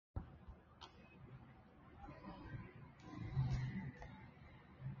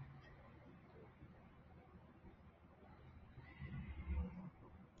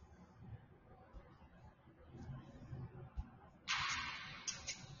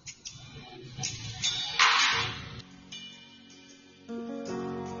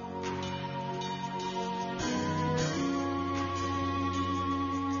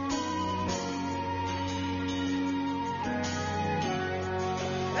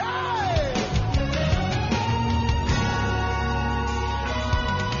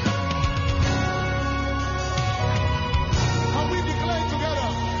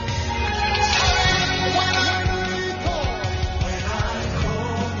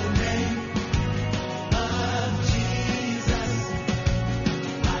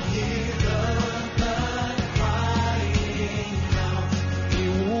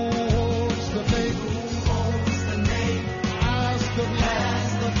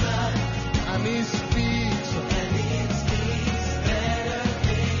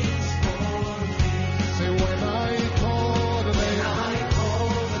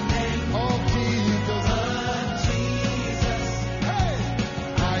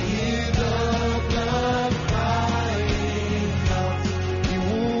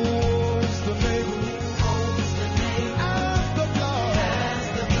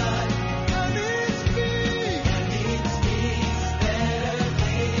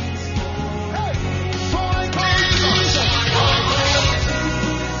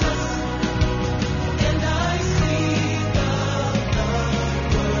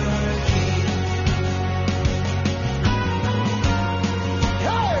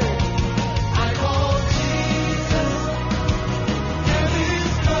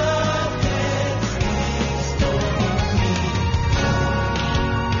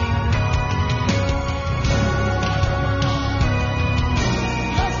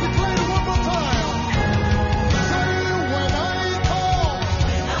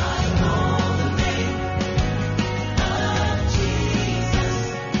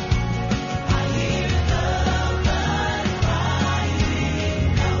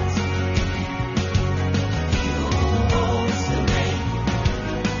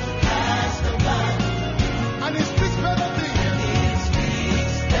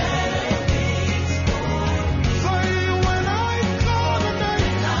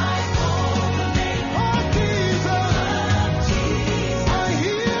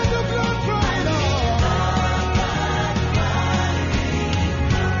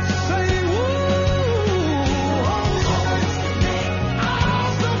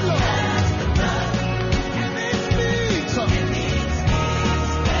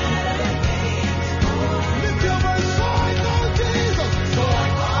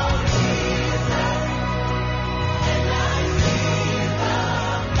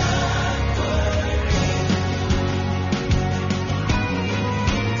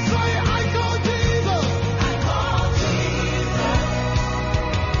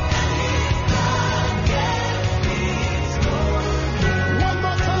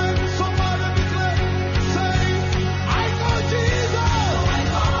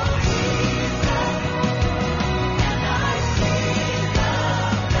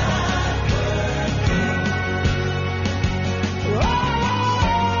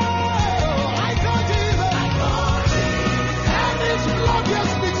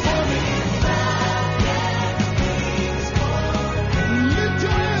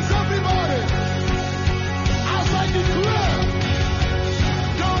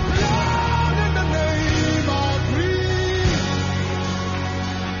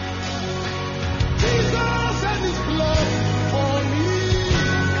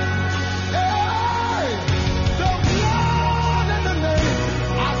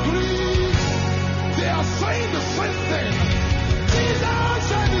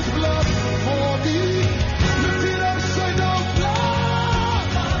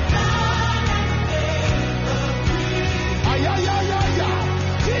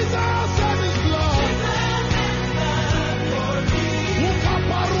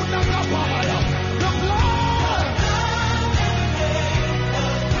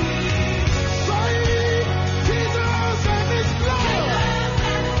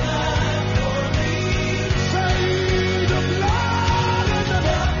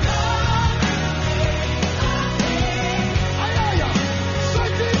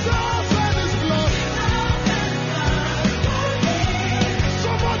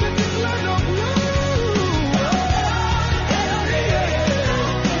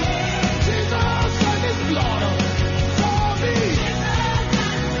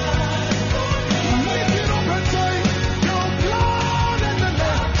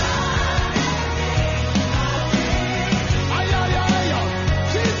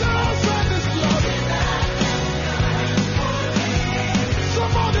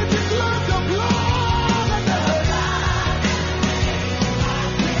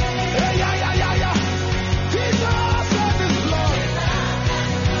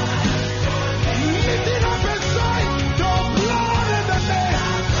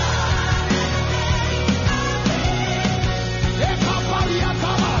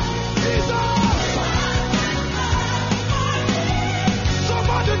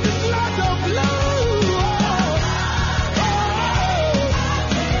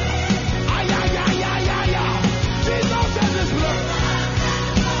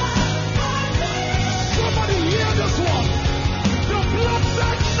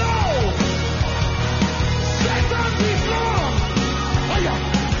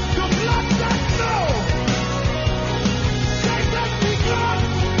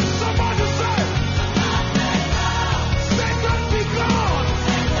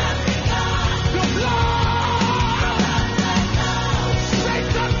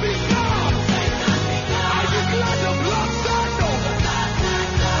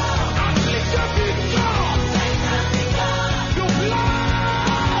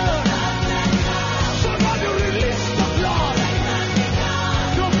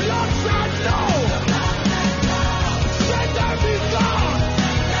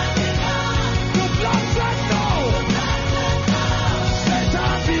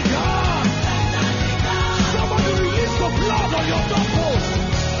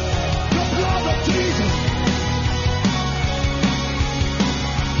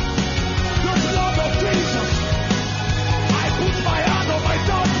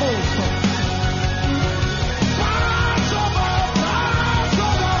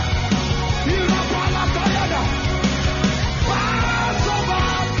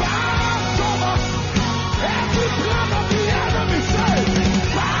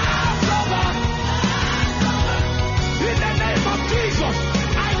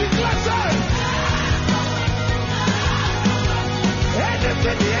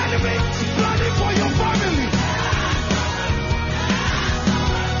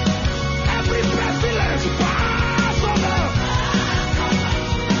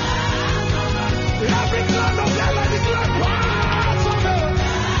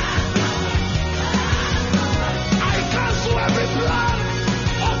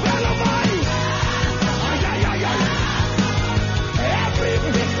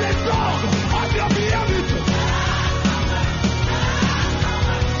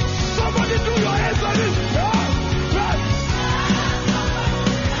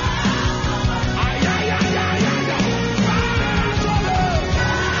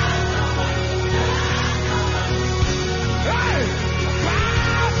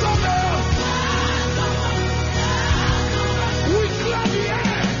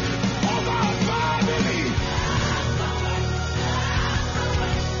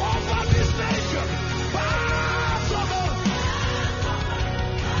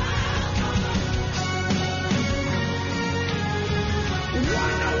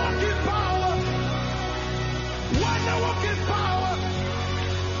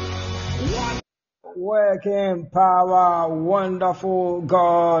working power, wonderful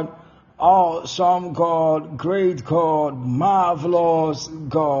God, awesome God, great God, marvelous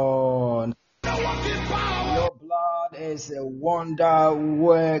God. Your blood is a wonder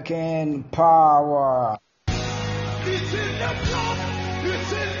working power. It's in the blood.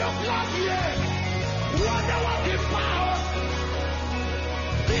 It's in the blood, yeah. Wonder working power.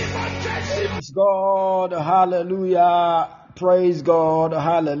 Praise God, hallelujah. Praise God,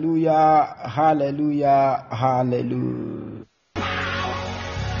 hallelujah, hallelujah, hallelujah.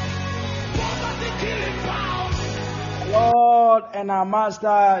 Lord and our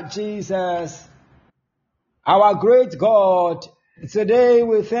Master Jesus, our great God, today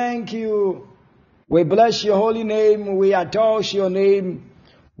we thank you. We bless your holy name. We adore your name.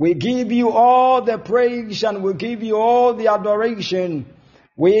 We give you all the praise and we give you all the adoration.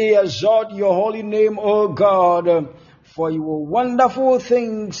 We exalt your holy name, O God, for your wonderful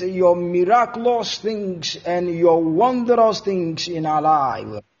things, your miraculous things, and your wondrous things in our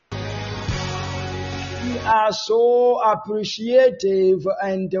life. We are so appreciative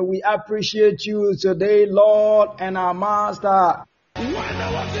and we appreciate you today, Lord and our Master. The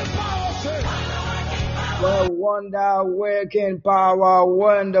wonder working power,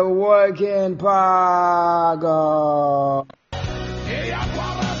 wonder working power, God.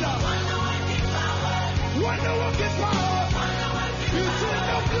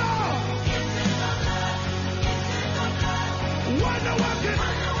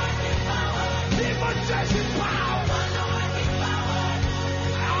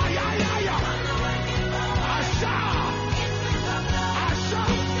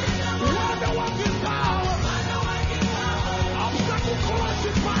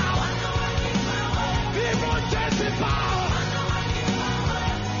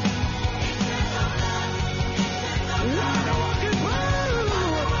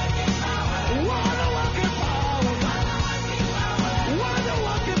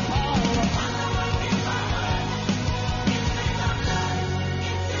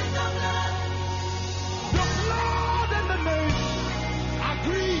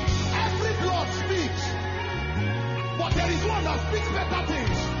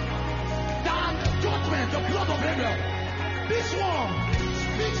 This one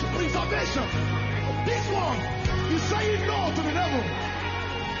speaks preservation. This one is saying no to the devil.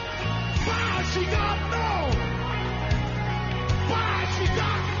 She got no. She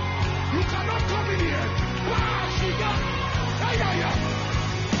got. You cannot come in here. She got.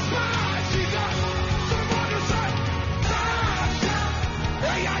 She got. Somebody say.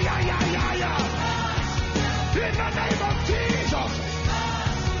 In the name of Jesus.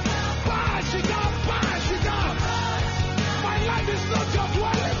 She got. It's not your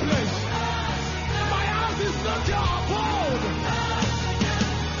dwelling place. My house is not your abode.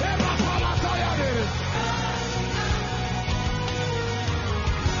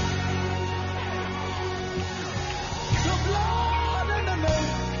 The blood and the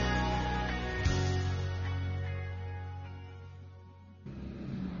name.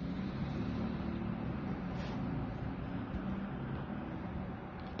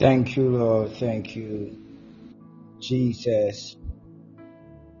 Thank you, Lord. Thank you, Jesus.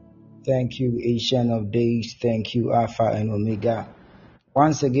 Thank you, Ancient of Days. Thank you, Alpha and Omega.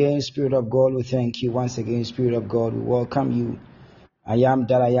 Once again, Spirit of God, we thank you. Once again, Spirit of God, we welcome you. I am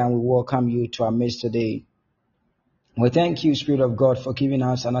that I am. We welcome you to our midst today. We thank you, Spirit of God, for giving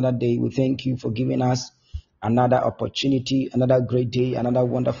us another day. We thank you for giving us another opportunity, another great day, another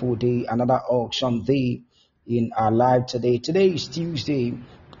wonderful day, another awesome day in our life today. Today is Tuesday,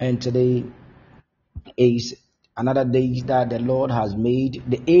 and today is another day that the Lord has made,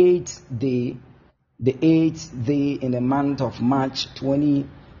 the eighth day in the month of March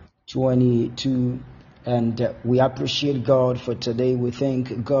 2022, and we appreciate God for today. We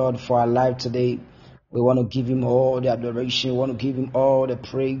thank God for our life today. We want to give him all the adoration. We want to give him all the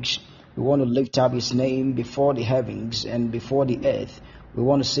praise. We want to lift up his name before the heavens and before the earth. We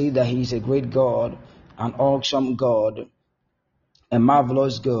want to say that he is a great God, an awesome God, a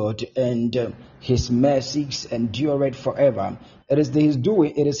marvelous God, and his mercies endure forever. It is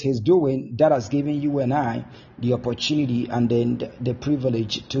his doing that has given you and I the opportunity and then the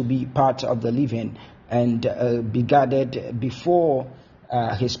privilege to be part of the living and be gathered before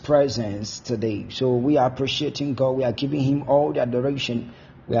his presence today. So we are appreciating God. We are giving him all the adoration.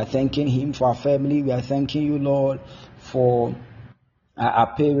 We are thanking him for our family. We are thanking you, Lord, for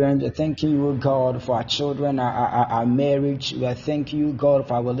our parents. We're thanking you, God, for our children, our marriage. We are thanking you, God,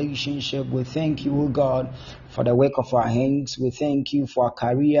 for our relationship. We thank you, God, for the work of our hands. We thank you for our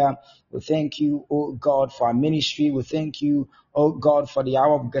career. We thank you, oh God, for our ministry. We thank you, oh God, for the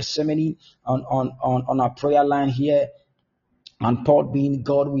hour of Gethsemane on our prayer line here. And Paul being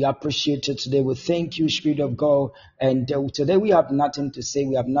God, we appreciate it today. We thank you, Spirit of God. And today we have nothing to say.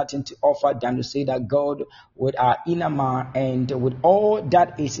 We have nothing to offer than to say that God, with our inner man and with all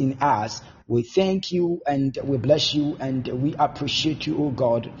that is in us, we thank you and we bless you and we appreciate you, oh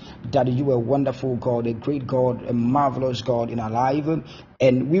God, that you are a wonderful God, a great God, a marvelous God in our life.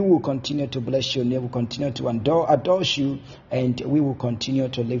 And we will continue to bless your name. We will continue to adore you, and we will continue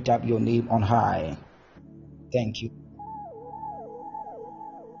to lift up your name on high. Thank you.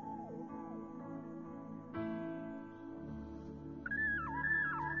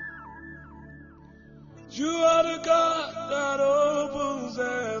 You are the God that opens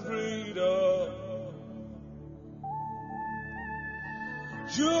every door.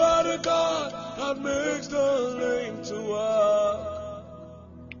 You are the God that makes the lame to walk.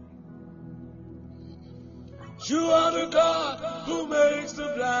 You are the God who makes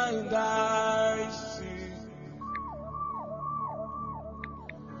the blind eyes see.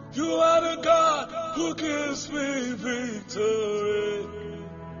 You are the God who gives me victory.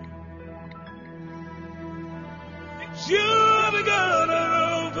 You are the God that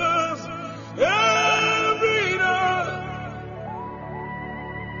opens every door.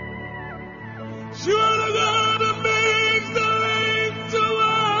 You are the God that makes the lame to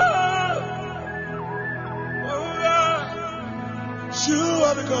walk. Oh God. You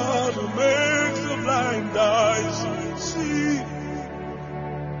are the God who makes the blind eyes see.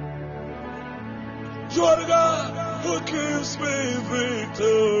 You are the God who gives me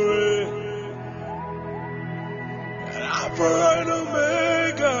victory. Alpha and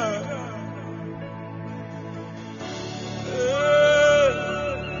Omega.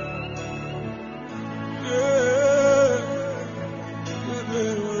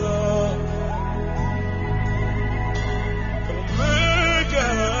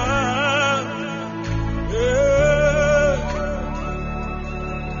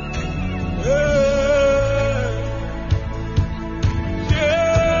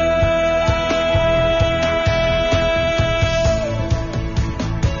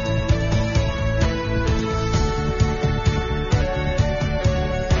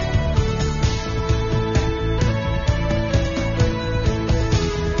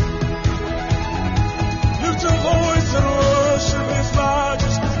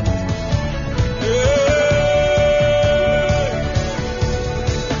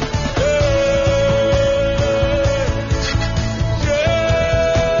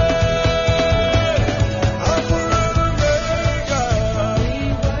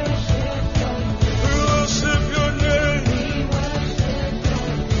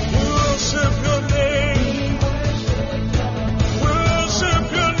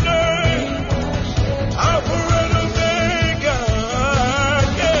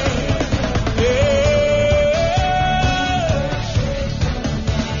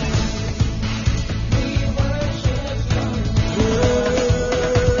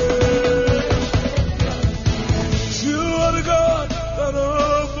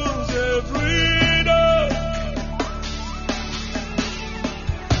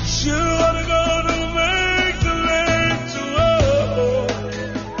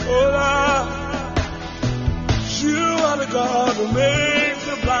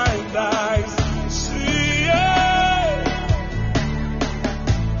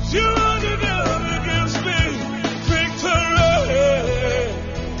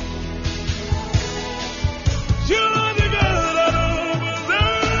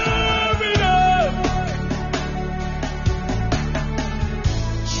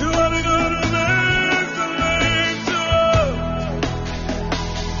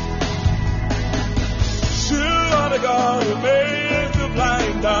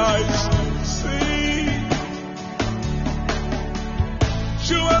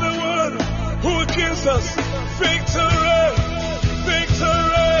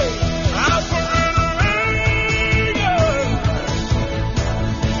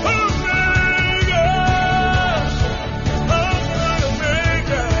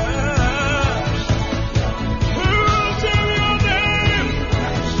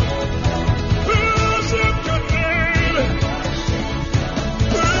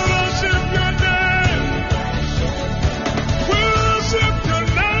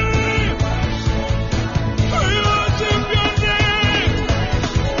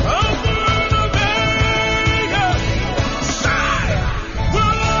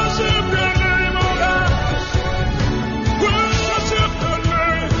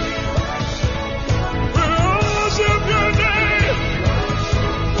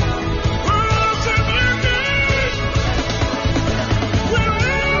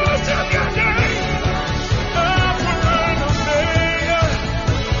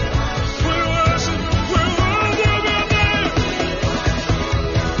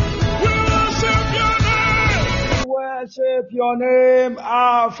 your name,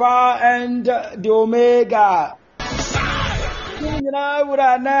 Alpha and the Omega. You know what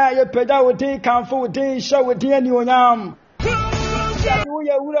I know, you pay that with the comfort, with the show, with the new yam.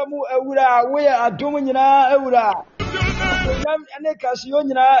 We are doing you know, and the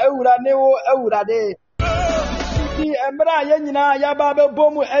Cassiona, Eura day. Embra Yenina, Yababa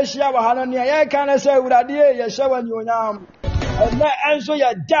Bomu, Esha, Hanonia, can I say, would I dear, you show on your yam? And that answer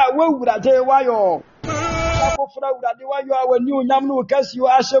your dad, where would I tell you why you're? Why you are when you Namu Cass you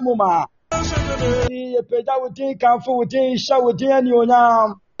Asamuma. You pay that with the comfort, with the show, with the new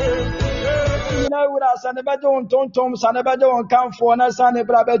yam. You know what I said about don't Tom, Sanaba don't come for an Asane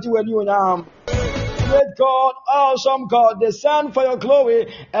Brabatu and you yam. Great God, awesome God, descend for your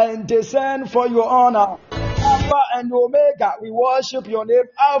glory and descend for your honor. Alpha and Omega, we worship your name,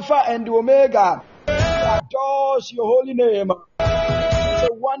 Alpha and Omega. We adore your holy name. It's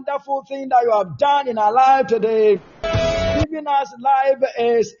a wonderful thing that you have done in our life today. Giving us life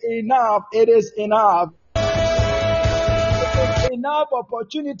is enough. It is enough. It is enough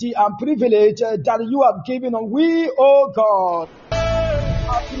opportunity and privilege that you have given us. We, oh God,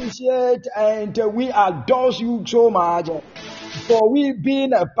 appreciate and we adore you so much for we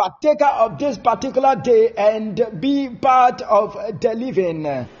being a partaker of this particular day and be part of the living.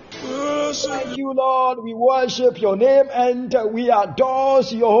 Thank you, Lord. We worship your name and we adore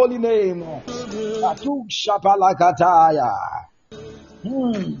your holy name. Atu Shapalakataya.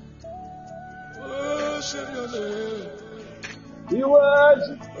 Worship your name. We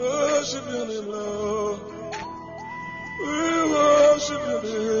worship your name, Lord. We worship your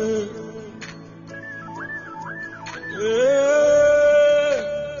name.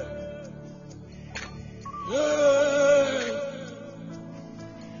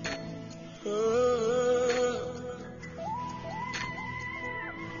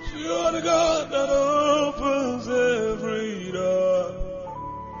 You are the God that opens every door.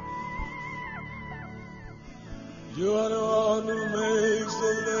 You are the one who makes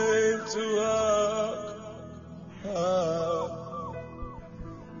the lame to walk.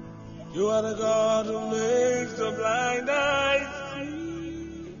 You are the God who makes the blind eyes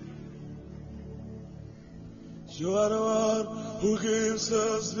see. You are the one who gives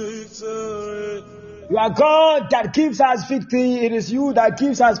us victory. You are God that gives us victory. It is you that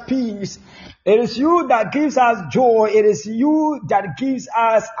gives us peace. It is you that gives us joy. It is you that gives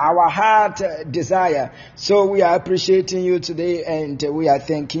us our heart desire. So we are appreciating you today and we are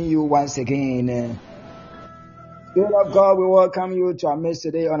thanking you once again. Spirit of God, we welcome you to our midst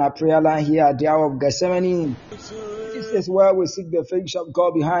today on our prayer line here at the hour of Gethsemane. This is where we seek the face of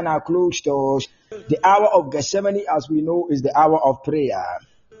God behind our closed doors. The hour of Gethsemane, as we know, is the hour of prayer.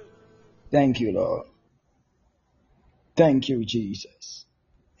 Thank you, Lord. Thank you, Jesus.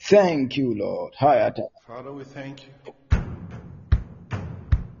 Thank you, Lord. Father, we thank you.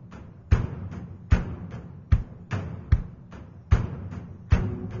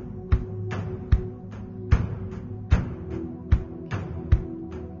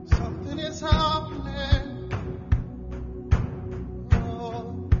 Something is happening.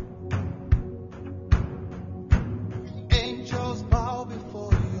 Oh. Angels bow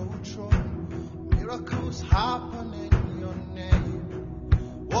before your throne. Miracles happen in your name.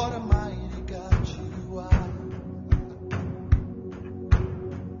 What a mighty God you are.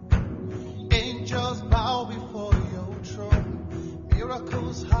 Angels bow before your throne.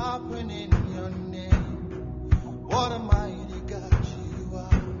 Miracles happen in your name. What a mighty God you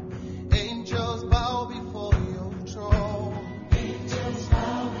are. Angels bow before your throne. Angels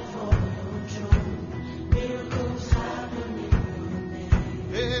bow before your throne. Miracles happen in your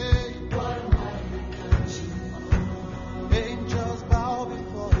name. Hey, what a mighty God you are. Angels bow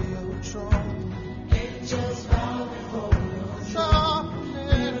before your throne. Angels bow before your throne.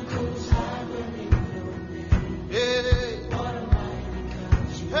 Miracles happen in your name. Hey, what a mighty God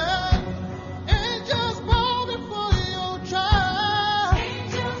you are. Hey, angels bow before your throne.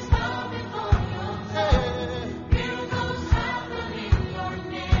 Angels bow before your throne. Miracles happen in your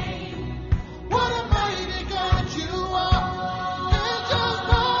name. What a mighty God you are. Angels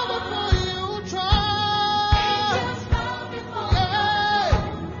bow before your throne. Angels bow before your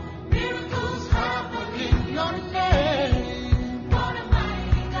throne. Miracles happen in your name. What a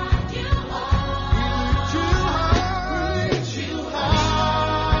mighty God you are. We lift you high. We lift you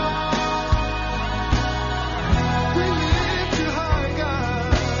high.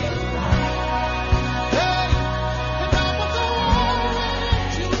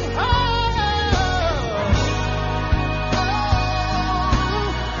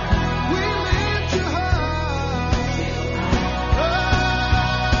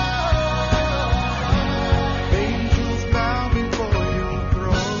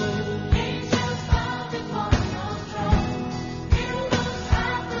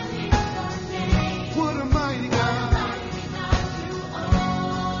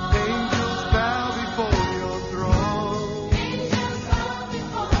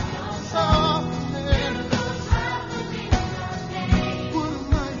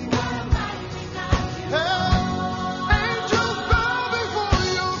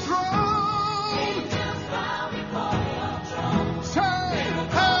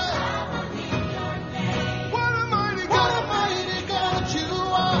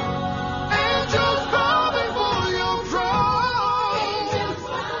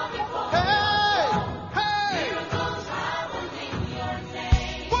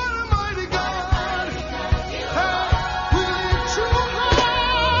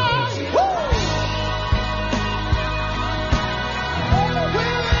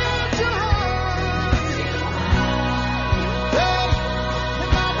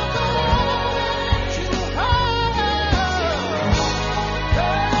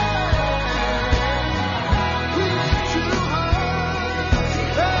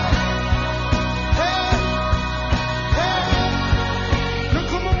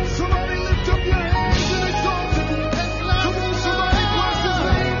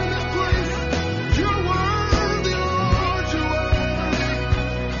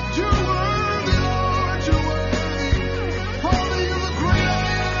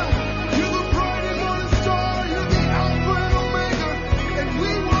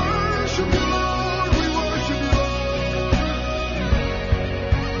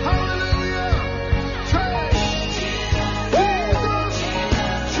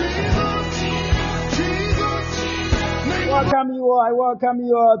 I welcome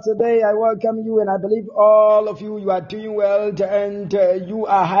you all today. I welcome you, and I believe all of you are doing well, and you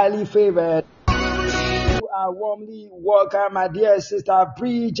are highly favored. You are warmly welcome, my dear sister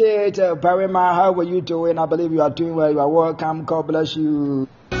Bridget Barima. How are you doing? I believe you are doing well. You are welcome. God bless you.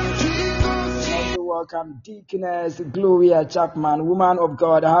 Also welcome Deaconess Gloria Chapman, woman of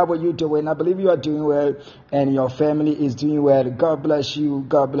God. How are you doing? I believe you are doing well, and your family is doing well. God bless you.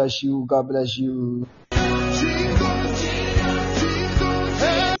 God bless you. God bless you.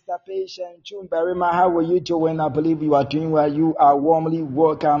 Patient Chumbarima, how are you doing? I believe you are doing well. You are warmly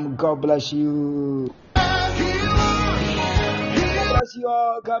welcome. God bless you. God bless you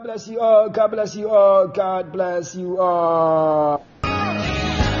all. God bless you all. God bless you all. God bless you all.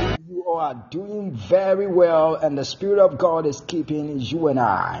 You all are doing very well, and the Spirit of God is keeping you and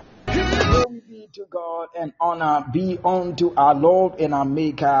I. Glory be to God, and honor be unto our Lord and our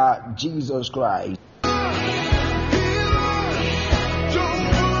Maker, Jesus Christ.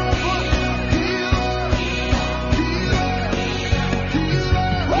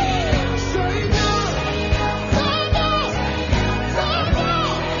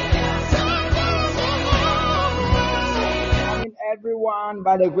 Everyone,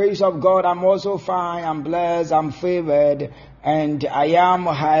 by the grace of God, I'm also fine, I'm blessed, I'm favored, and I am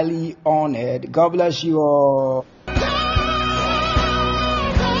highly honored. God bless you all.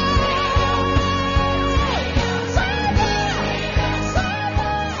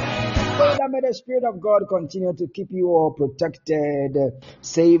 May the Spirit of God continue to keep you all protected,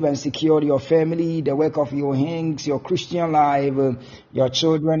 safe, and secure. Your family, the work of your hands, your Christian life, your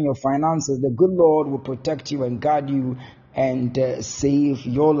children, your finances. The good Lord will protect you and guard you and save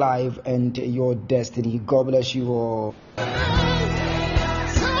your life and your destiny. God bless you all.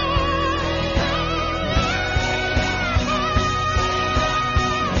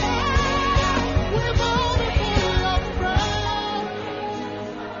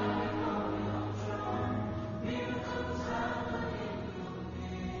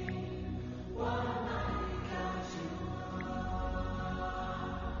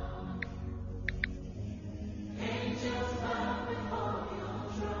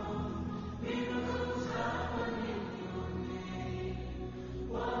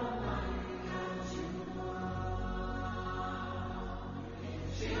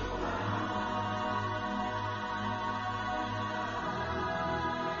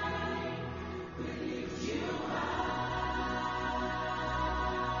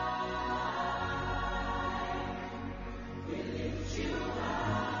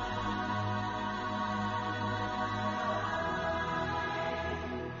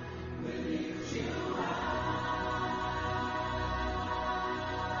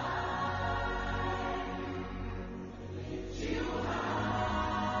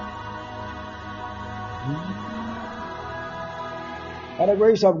 By the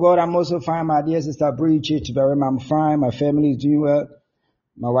grace of God, I'm also fine. My dear sister Bridget, I'm fine. My family is doing well.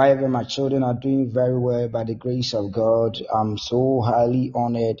 My wife and my children are doing very well. By the grace of God, I'm so highly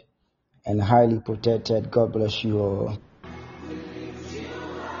honored and highly protected. God bless you all.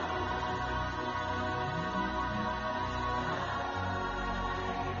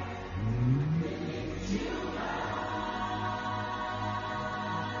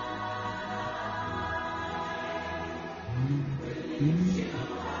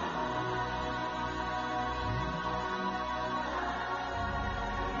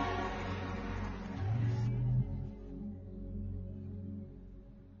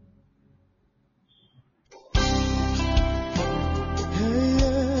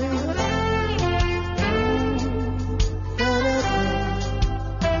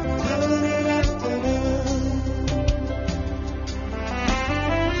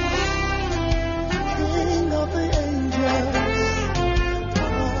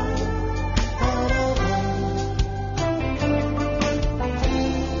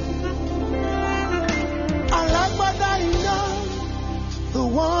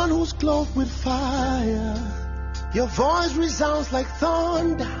 Your voice resounds like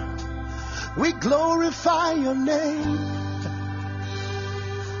thunder. We glorify your name.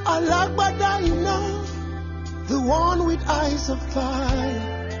 Alagbadaina, the one with eyes of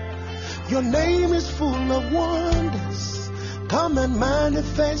fire. Your name is full of wonders. Come and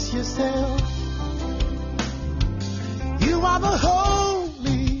manifest yourself. You are the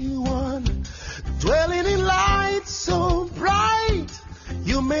Holy One, dwelling in light so bright.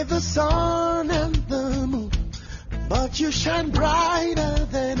 You made the sun and the moon, but you shine brighter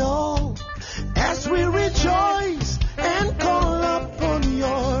than all. As we rejoice and call upon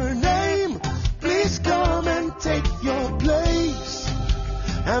your name, please come and take your place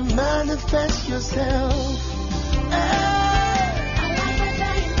and manifest yourself. Hey.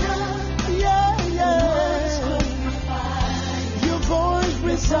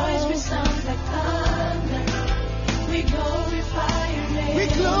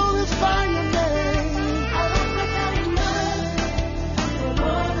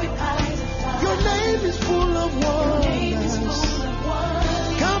 of wonders.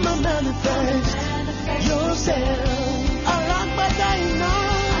 Come and manifest yourself.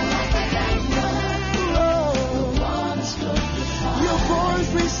 Your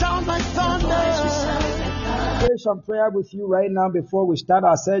voice resounds like thunder. Pray some prayer with you right now before we start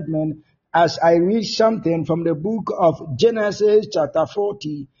our segment as I read something from the book of Genesis chapter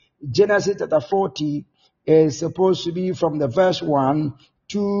 40. Genesis chapter 40 is supposed to be from the verse 1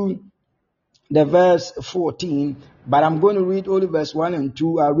 to the verse 14, but I'm going to read only verse 1 and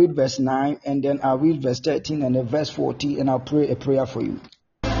 2. I'll read verse 9 and then I'll read verse 13 and then verse 40 and I'll pray a prayer for you.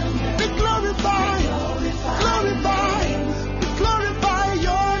 Be glorified, glorify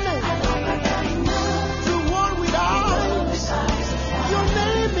your name. The one with eyes, your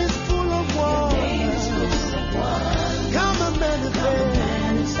name is full of wonders. Come and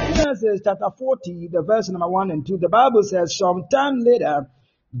manifest. Genesis chapter 40, the verse number 1 and 2, the Bible says, sometime later,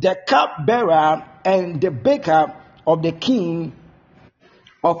 the cupbearer and the baker of the king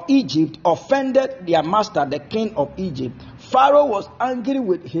of Egypt offended their master, the king of Egypt. Pharaoh was angry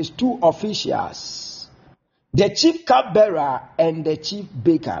with his two officials, the chief cupbearer and the chief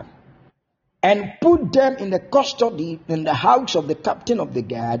baker, and put them in the custody in the house of the captain of the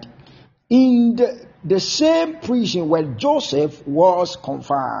guard in the same prison where Joseph was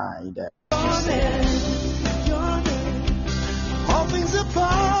confined. All things are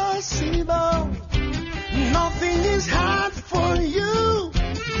possible. Nothing is hard for you. We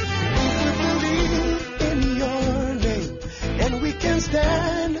believe in your name, and we can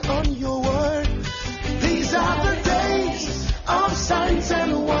stand on your word. These are the days of signs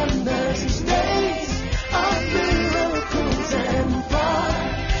and wonders, days of miracles and power.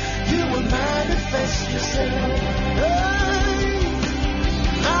 You will manifest yourself. Hey,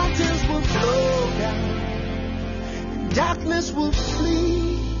 mountains will flow down. Darkness will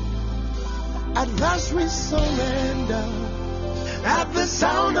flee. At last we surrender. At the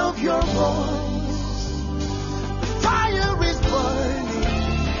sound of your voice, fire is burning.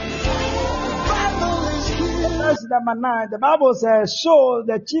 The Bible is here. Verse number 9, the Bible says, so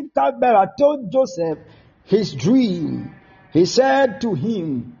the chief cupbearer told Joseph his dream. He said to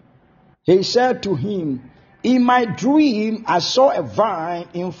him, in my dream I saw a vine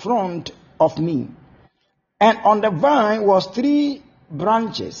in front of me, and on the vine was 3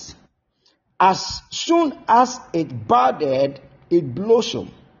 branches. As soon as it budded, it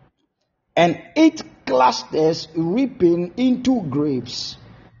blossomed, and 8 clusters ripened into grapes.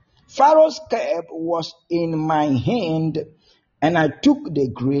 Pharaoh's cap was in my hand, and I took the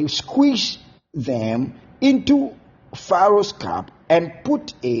grapes, squeezed them into Pharaoh's cup, and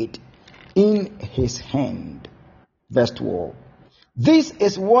put it in his hand. Verse 12. This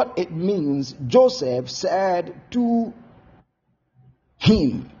is what it means. Joseph said to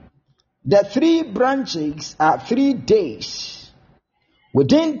him, the 3 branches are 3 days.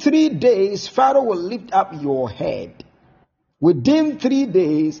 Within 3 days, Pharaoh will lift up your head. Within 3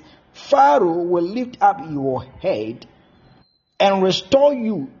 days, Pharaoh will lift up your head and restore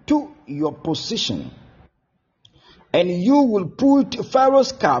you to your position. And you will put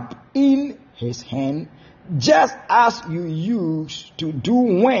Pharaoh's cup in his hand, just as you used to do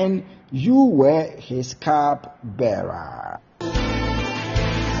when you were his cup bearer.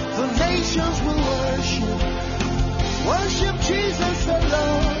 The nations will worship Jesus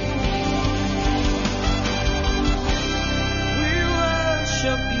alone. We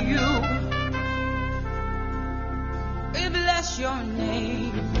worship you. We bless your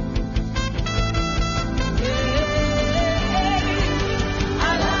name.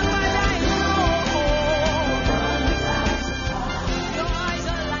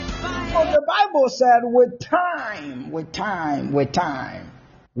 The Bible said with time.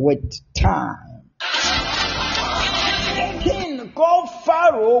 A king called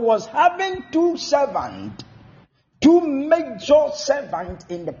Pharaoh was having 2 servants, 2 major servants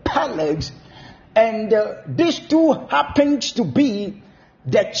in the palace, and these 2 happened to be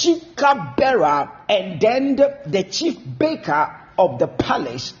the chief cupbearer and then the chief baker of the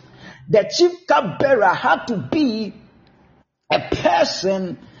palace. The chief cupbearer had to be a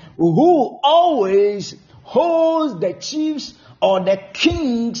person who always holds the chief's or the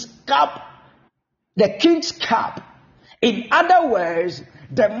king's cup. In other words,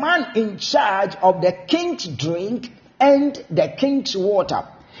 the man in charge of the king's drink and the king's water.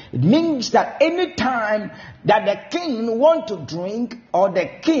 It means that any time that the king want to drink or the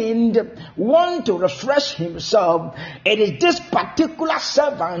king want to refresh himself, it is this particular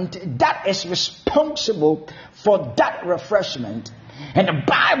servant that is responsible for that refreshment. And the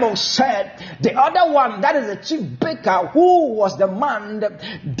Bible said the other one, that is the chief baker, who was the man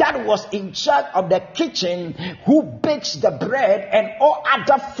that was in charge of the kitchen, who bakes the bread and all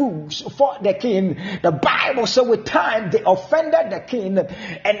other foods for the king. The Bible said with time they offended the king,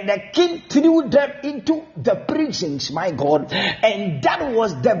 and the king threw them into the prisons, my God. And that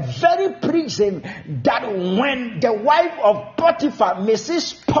was the very prison that when the wife of Potiphar,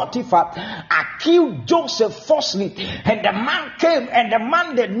 Mrs. Potiphar, accused Joseph falsely, and the man came, and the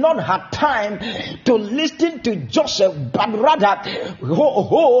man did not have time to listen to Joseph, but rather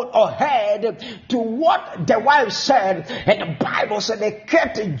hold or head to what the wife said. And the Bible said they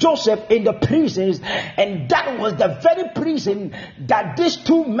kept Joseph in the prisons, and that was the very prison that these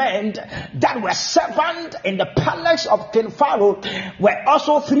two men that were servants in the palace of King Pharaoh were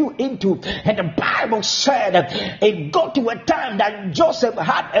also threw into. And the Bible said it got to a time that Joseph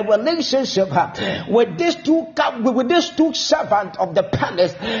had a relationship with these two servants of the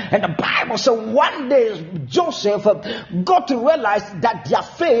palace. And the Bible said one day Joseph got to realize that their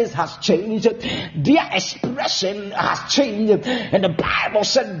face has changed, their expression has changed. And the Bible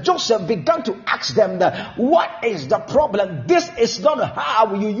said Joseph began to ask them, what is the problem? This is not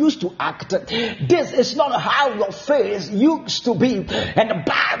how you used to act. This is not how your face used to be. And the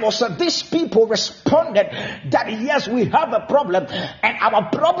Bible said these people responded that yes, we have a problem, and our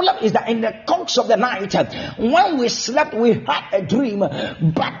problem is that in the course of the night when we slept we had a dream,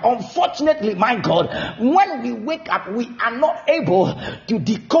 but unfortunately, my God, when we wake up we are not able to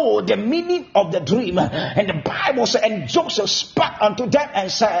decode the meaning of the dream. And the Bible said, and Joseph spoke unto them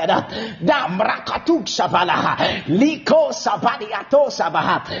and said,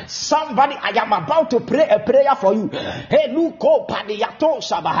 somebody, I am about to pray a prayer for you.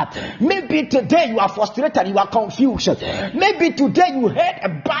 Maybe today you are frustrated, you are confused. Maybe today you heard a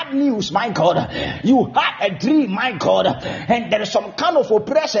bad news, my God. You had a dream, my God, and there is some kind of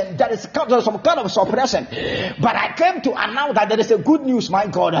oppression, there is some kind of suppression. But I came to announce that there is a good news, my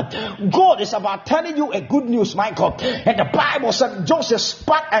God. God is about telling you a good news, my God. And the Bible said Joseph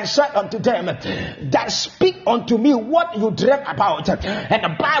spoke and said unto them that speak unto me what you dreamt about. And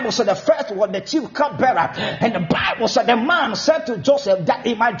the Bible said the first was the chief cupbearer. And the Bible said the man said to Joseph that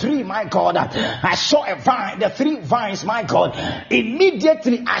in my dream, my God, I saw a vine, the 3 vines, my God.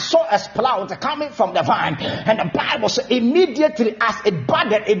 Immediately I saw a sprout coming from the vine. And the Bible said immediately as it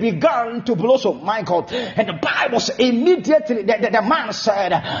budded, it began to blossom, my God. And the Bible said immediately the man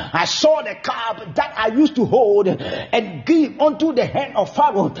said, I saw the cup that I used to hold and give unto the hand of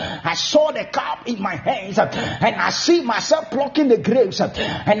Pharaoh. I saw the cup in my hands, and I see myself plucking the grapes,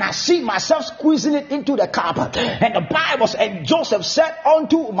 and I see myself squeezing it into the cup. And the Bible said, and Joseph said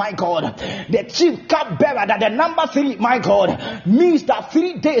unto, my God, the chief cupbearer, that the number 3, my God, means that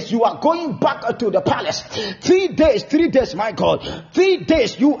 3 days you are going back to the palace. 3 days, my God, 3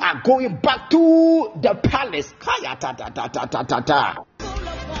 days you are going back to the palace.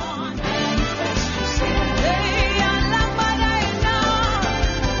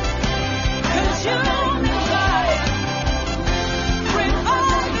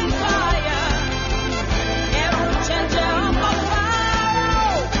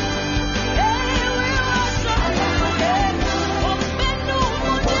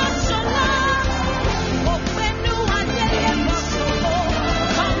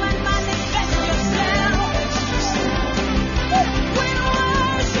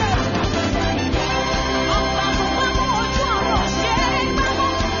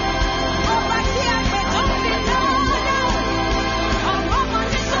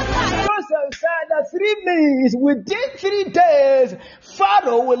 Said 3 means within 3 days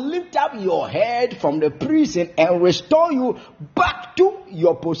Pharaoh will lift up your head from the prison and restore you back to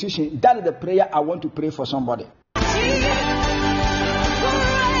your position. That is the prayer I want to pray for somebody.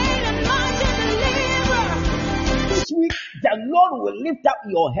 This week the Lord will lift up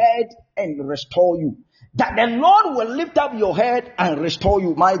your head and restore you. That the Lord will lift up your head and restore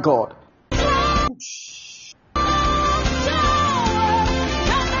you, my God.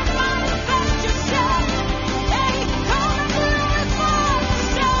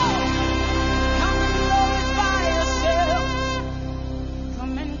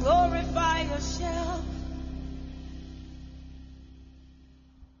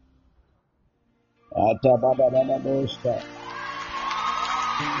 Praise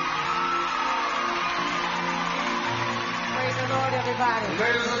the Lord, everybody.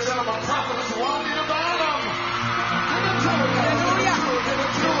 Ladies and gentlemen, prophetess Juanita Bottom. Give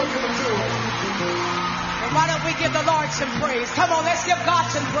it to her. And why don't we give the Lord some praise? Come on, let's give God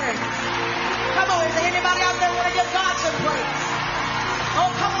some praise. Come on, is there anybody out there want to give God some praise?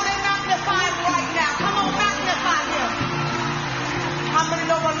 Oh, come on and magnify him right now. Come on, magnify him.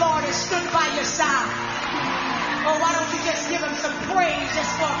 the Lord has stood by your side. Oh, why don't you just give him some praise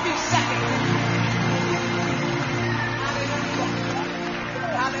just for a few seconds? Hallelujah.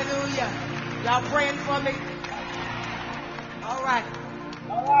 Hallelujah. Y'all praying for me? All right.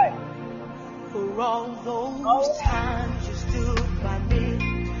 All right. For all those times you stood by me,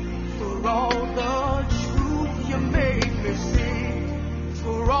 for all the truth you made me see,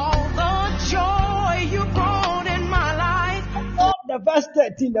 for all the joy you brought in my life. The verse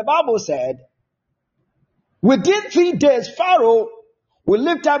 13, the Bible said, within 3 days, Pharaoh will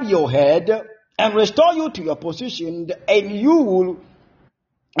lift up your head and restore you to your position, and you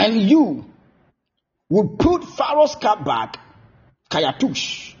will put Pharaoh's cap back,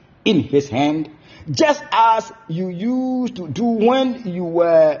 Kayatush, in his hand, just as you used to do when you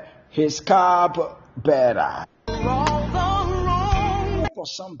were his cap bearer. For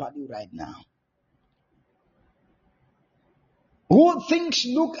somebody right now who things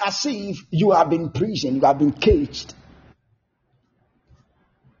look as if you have been imprisoned, you have been caged,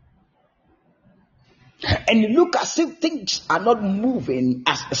 and you look as if things are not moving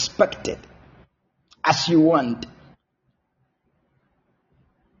as expected, as you want.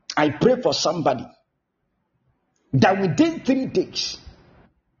 I pray for somebody that within 3 days,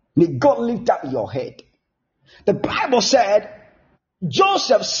 may God lift up your head. The Bible said,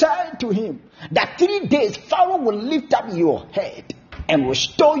 Joseph said to him that 3 days Pharaoh will lift up your head and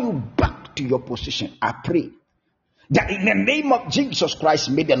restore you back to your position. I pray that in the name of Jesus Christ,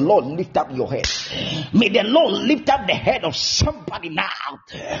 may the Lord lift up your head. May the Lord lift up the head of somebody now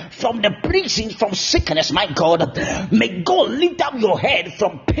from the prison, from sickness, my God. May God lift up your head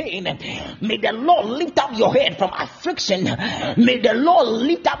from pain. May the Lord lift up your head from affliction. May the Lord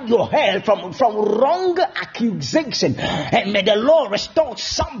lift up your head from wrong accusation. And may the Lord restore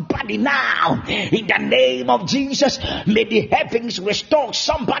somebody now in the name of Jesus. May the heavens restore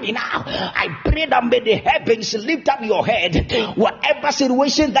somebody now. I pray that may the heavens lift up your head. Whatever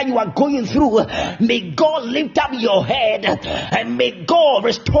situation that you are going through, may God lift up your head and may God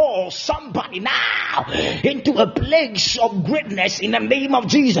restore somebody now into a place of greatness in the name of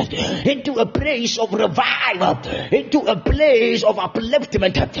Jesus, into a place of revival, into a place of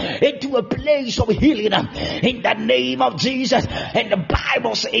upliftment, into a place of healing in the name of Jesus. And the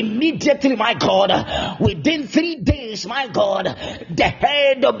Bible says immediately, my God, within 3 days, my God, the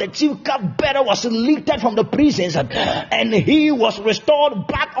head of the chief cupbearer was lifted from the prisons and he was restored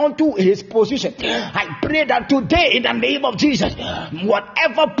back onto his position. I pray that today in the name of Jesus,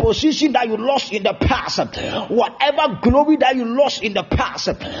 whatever position that you lost in the past, whatever glory that you lost in the past,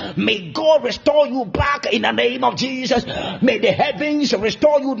 may God restore you back in the name of Jesus. May the heavens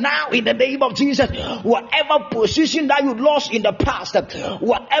restore you now in the name of Jesus. Whatever position that you lost in the past,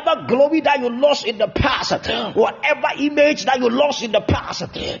 whatever glory that you lost in the past, whatever image that you lost in the past,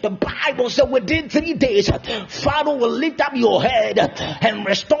 the Bible said within 3 days Pharaoh will lift up your head and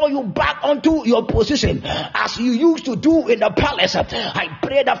restore you back onto your position as you used to do in the palace. I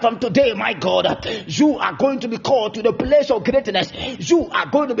pray that from today, my God, you are going to be called to the place of greatness. You are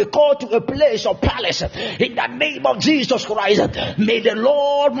going to be called to a place of palace in the name of Jesus Christ. May the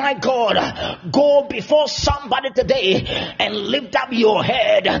Lord, my God, go before somebody today and lift up your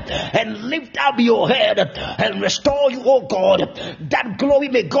head and lift up your head and restore you, oh God. That glory,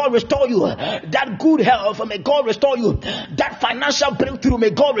 may God restore you. That good health, may God restore you. That financial breakthrough, may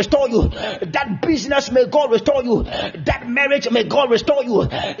God restore you. That business, may God restore you. That marriage, may God restore you.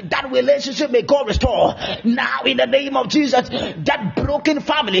 That relationship, may God restore. Now in the name of Jesus, that broken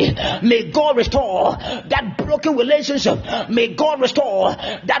family, may God restore. That broken relationship, may God restore.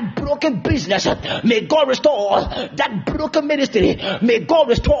 That broken business, may God restore. That broken ministry, may God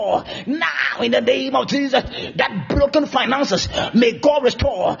restore. Now in the name of Jesus, that broken finances, may God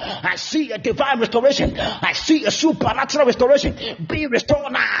restore. I see a divine restoration. I see a supernatural restoration. Be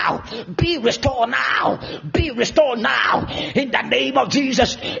restored now. Be restored now. Be restored now. In the name of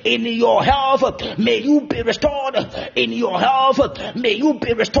Jesus, in your health, may you be restored. In your health, may you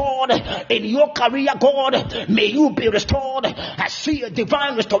be restored. In your career, God, may you be restored. I see a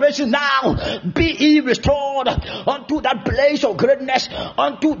divine restoration now. Be ye restored unto that place of greatness,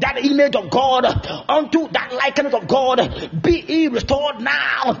 unto that image of God, unto that likeness of God. Be ye restored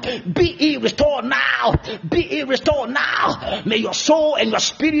now. Be ye restored now. Be ye restored now. May your soul and your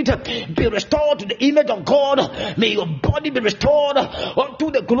spirit be restored to the image of God. May your body be restored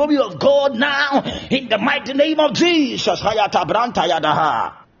unto the glory of God now. In the mighty name of Jesus. Hayata Branta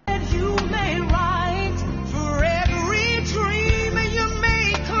Yadaha. You may write for every dream you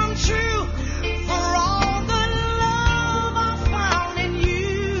may come true. For all the love I found in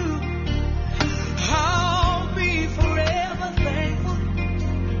you, I'll be forever thankful.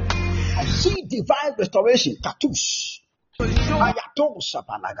 restoration. Katush. Ayatosha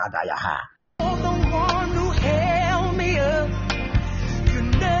Palagadaya. The one who held me up, you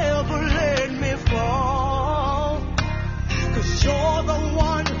never let me fall. 'Cause you're the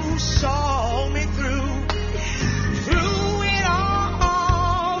one who saw me through it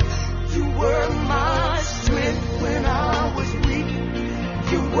all. You were my strength when I was weak.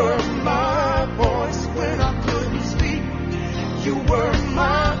 You were my voice when I couldn't speak. You were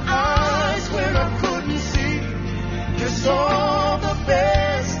my eyes when I couldn't see. You saw the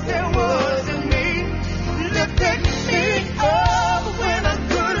best there was in me. Lifted me up when I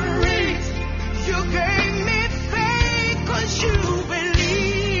couldn't reach. You gave me faith 'cause you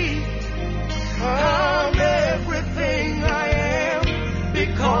believe. I'm everything I am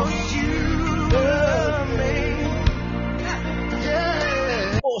because you love me.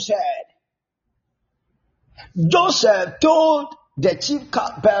 Yeah. Joseph told the chief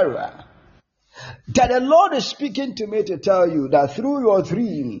cupbearer that the Lord is speaking to me to tell you that through your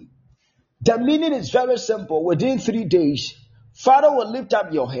dream, the meaning is very simple. Within 3 days, Father will lift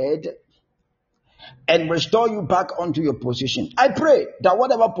up your head and restore you back onto your position. I pray that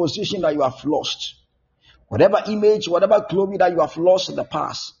whatever position that you have lost, whatever image, whatever glory that you have lost in the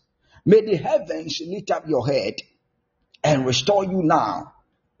past, may the heavens lift up your head and restore you now.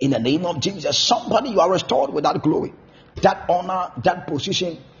 In the name of Jesus, somebody, you are restored with that glory, that honor, that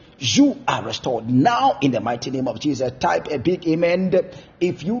position. You are restored now in the mighty name of Jesus. Type a big amen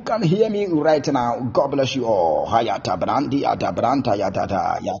if you can hear me right now. God bless you all. Hayata brandi ata branta yata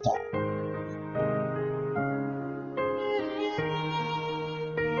yata.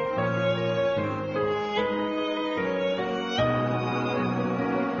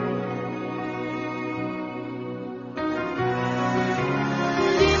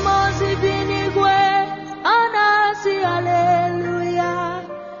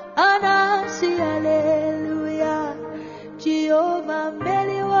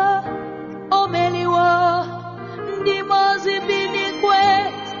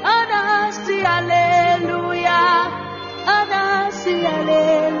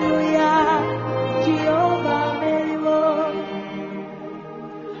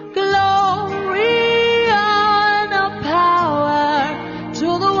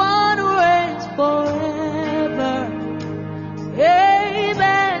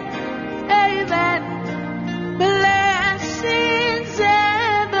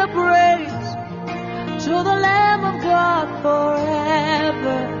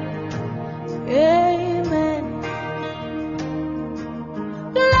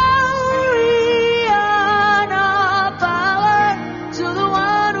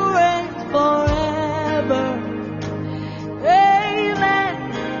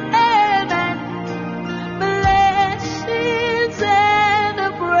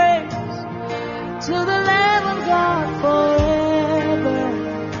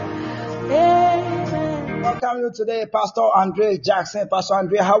 Today, Pastor Andre Jackson. Pastor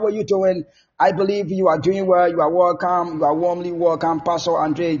Andre, how are you doing? I believe you are doing well. You are welcome. You are warmly welcome, Pastor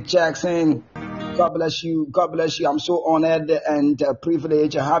Andre Jackson. God bless you. God bless you. I'm so honored and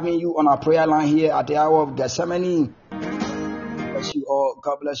privileged having you on our prayer line here at the hour of Gethsemane. God bless you all.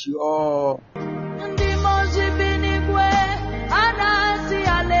 God bless you all. Praise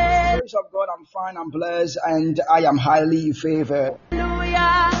of God, I'm fine. I'm blessed, and I am highly favored.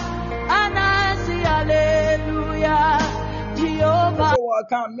 So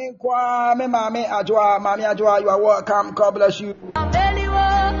welcome, Mami Ajwa, you are welcome. God bless you.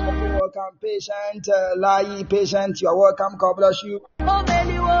 Welcome, patient, Lai, patient, you are welcome. God bless you. Lisa,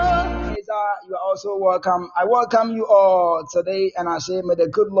 you are also welcome. I welcome you all today, and I say, may the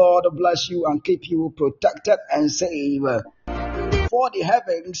good Lord bless you and keep you protected and safe before the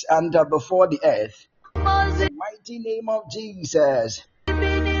heavens and before the earth. In the mighty name of Jesus.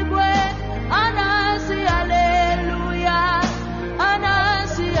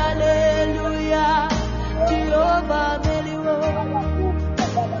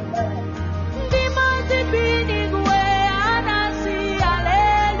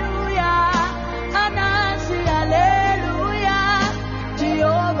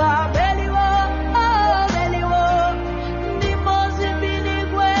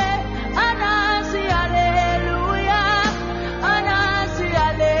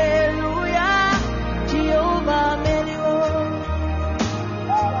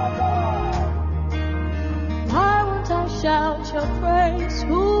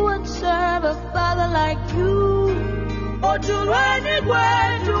 Who would serve a father like you? Or to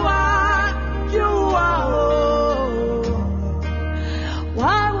anywhere you are.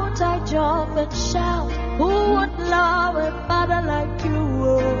 Why won't I jump and shout? Who would love a father like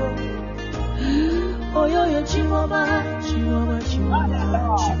you? yo yo Chihuahua, Chihuahua,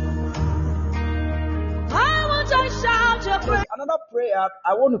 Chihuahua, Chihuahua. I want to shout your praise. Another prayer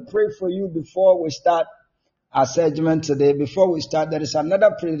I want to pray for you before we start our segment today. Before we start, there is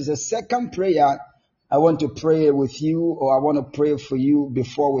another prayer. There's a second prayer I want to pray with you, or I want to pray for you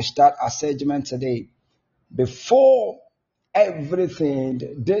before we start our segment today. Before everything,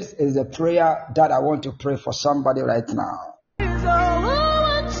 this is a prayer that I want to pray for somebody right now. Who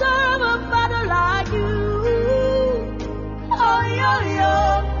would serve a Father like you? Oh,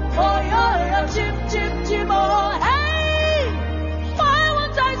 yo, chip, chip, chip, oh, hey. Why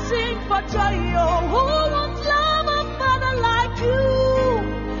won't I sing for joy? Oh, who would love a Father like you?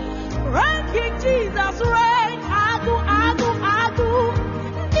 Reign, King Jesus, reign. I do.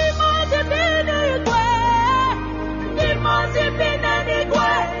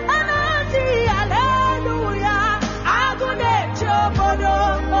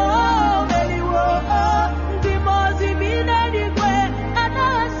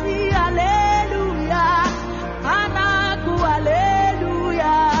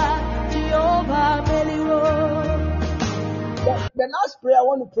 The last prayer I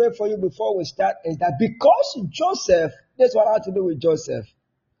want to pray for you before we start is that because Joseph, that's what I had to do with Joseph.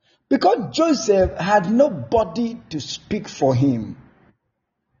 Because Joseph had nobody to speak for him.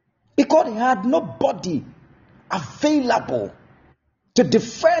 Because he had nobody available to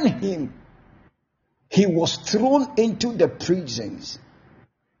defend him, he was thrown into the prisons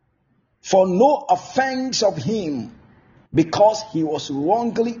for no offense of him, because he was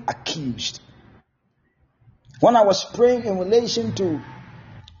wrongly accused. When I was praying in relation to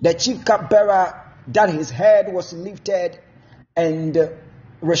the chief cupbearer, that his head was lifted and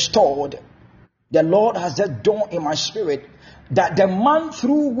restored, the Lord has just dawned in my spirit that the man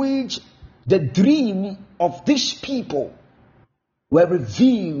through which the dream of these people were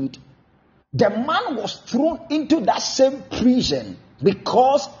revealed, the man was thrown into that same prison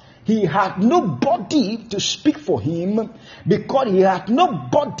because he had nobody to speak for him, because he had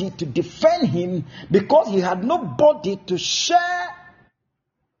nobody to defend him, because he had nobody to share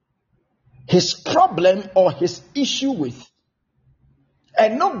his problem or his issue with.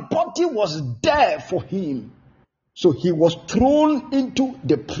 And nobody was there for him. So he was thrown into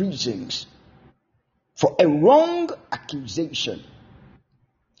the prisons for a wrong accusation.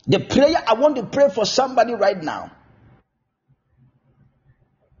 The prayer I want to pray for somebody right now,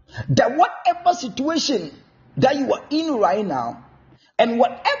 that whatever situation that you are in right now, and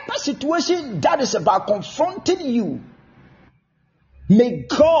whatever situation that is about confronting you, may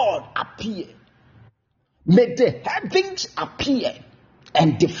God appear. May the heavens appear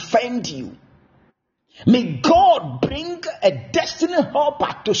and defend you. May God bring a destiny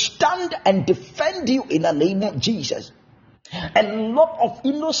helper to stand and defend you in the name of Jesus. And a lot of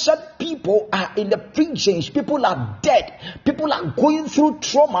innocent people are in the prisons. People are dead. People are going through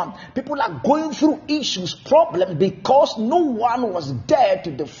trauma. People are going through issues, problems, because no one was there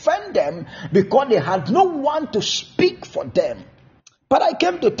to defend them, because they had no one to speak for them. But I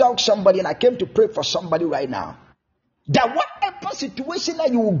came to tell somebody, and I came to pray for somebody right now, that whatever situation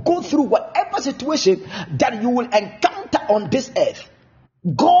that you will go through, whatever situation that you will encounter on this earth,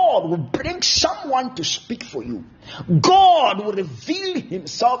 God will bring someone to speak for you. God will reveal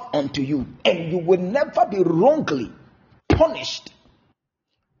himself unto you, and you will never be wrongly punished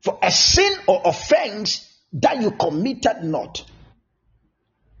for a sin or offense that you committed not.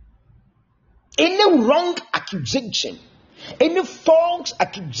 Any wrong accusation, any false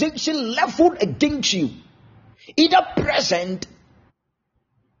accusation leveled against you, either present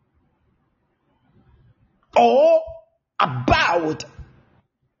or about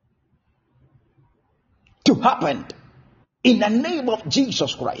to happen, in the name of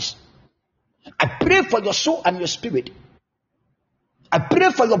Jesus Christ, I pray for your soul and your spirit. I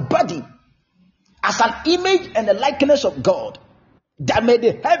pray for your body as an image and the likeness of God, that may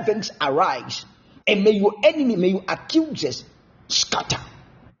the heavens arise, and may your enemy, may your accusers scatter.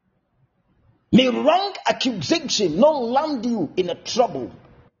 May wrong accusation not land you in a trouble,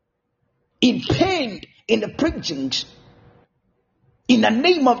 in pain, in the prisons, in the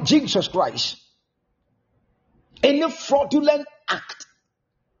name of Jesus Christ. Any fraudulent act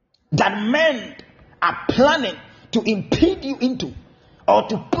that men are planning to impede you into, or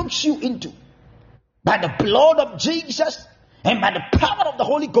to push you into, by the blood of Jesus and by the power of the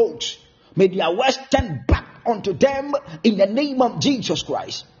Holy Ghost, may their words turn back unto them in the name of Jesus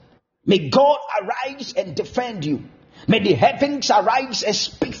Christ. May God arise and defend you. May the heavens arise and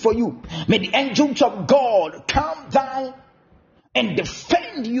speak for you. May the angels of God come down and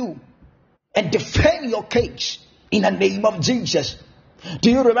defend you and defend your case in the name of Jesus. Do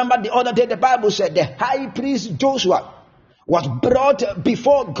you remember the other day the Bible said the high priest Joshua was brought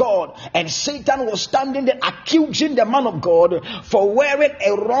before God, and Satan was standing there accusing the man of God for wearing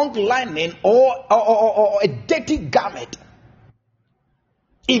a wrong lining or a dirty garment?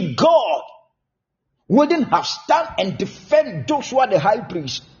 If God wouldn't have stand and defend Joshua the high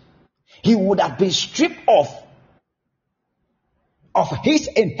priest, he would have been stripped of his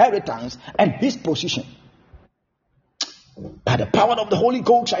inheritance and his position. By the power of the Holy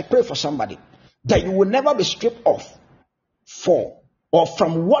Ghost, I pray for somebody that you will never be stripped off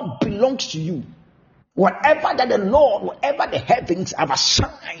from what belongs to you. Whatever that the Lord, whatever the heavens have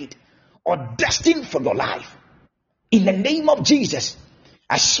assigned or destined for your life, in the name of Jesus,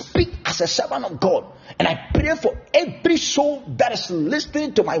 I speak as a servant of God, and I pray for every soul that is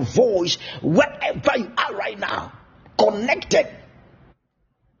listening to my voice, wherever you are right now, connected.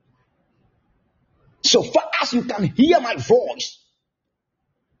 So far as you can hear my voice,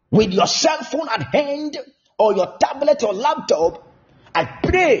 with your cell phone at hand or your tablet or laptop, I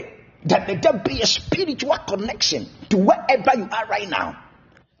pray that may there be a spiritual connection to wherever you are right now.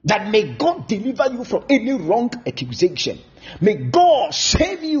 That may God deliver you from any wrong accusation. May God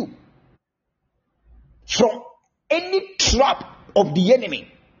save you from any trap of the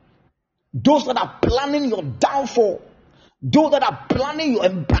enemy. Those that are planning your downfall, those that are planning your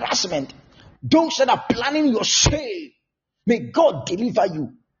embarrassment, those that are planning your shame, may God deliver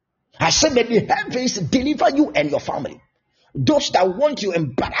you. I said that the heavens deliver you and your family. Those that want your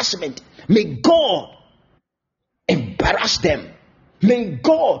embarrassment, may God embarrass them. May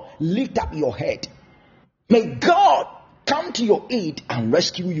God lift up your head. May God come to your aid and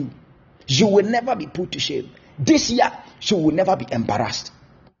rescue you. You will never be put to shame. This year, you will never be embarrassed.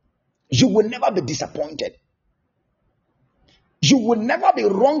 You will never be disappointed. You will never be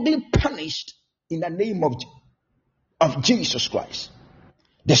wrongly punished in the name of Jesus Christ.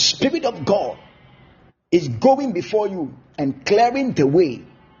 The Spirit of God is going before you and clearing the way,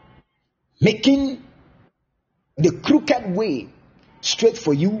 making the crooked way straight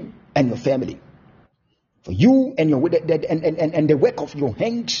for you and your family, for you and your and the work of your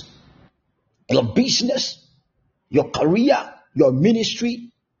hands, your business, your career, your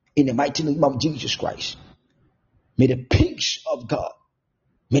ministry, in the mighty name of Jesus Christ. May the peace of God,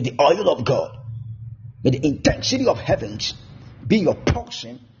 may the oil of God, may the intensity of heavens be your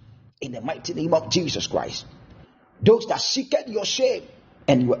portion in the mighty name of Jesus Christ. Those that seek your shame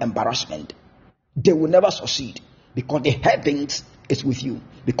and your embarrassment, they will never succeed, because the heavens is with you.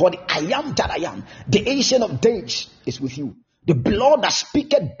 Because the I am that I am, the Ancient of Days, is with you. The blood that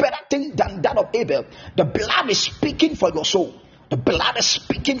speaketh better things than that of Abel. The blood is speaking for your soul. The blood is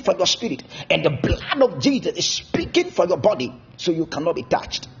speaking for your spirit. And the blood of Jesus is speaking for your body. So you cannot be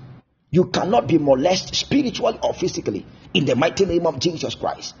touched. You cannot be molested spiritually or physically. In the mighty name of Jesus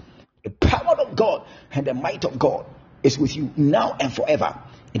Christ. The power of God and the might of God is with you now and forever.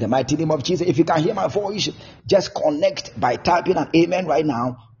 In the mighty name of Jesus. If you can hear my voice, just connect by typing an amen right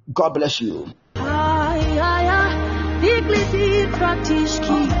now. God bless you.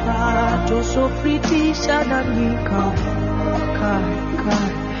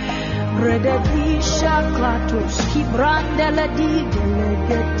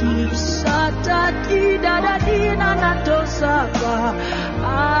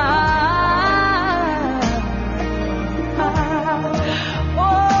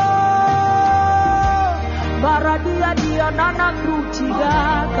 Baradia dia nana krutiga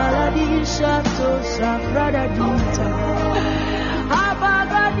kaladisha to sagrada dita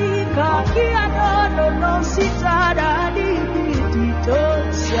abagadika kiano no sitada di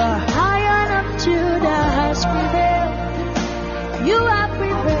ditosa. Lion of Judah has prevailed. You have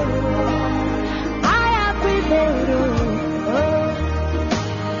prevailed. I have prevailed.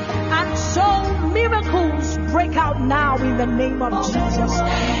 And so miracles break out now in the name of Jesus.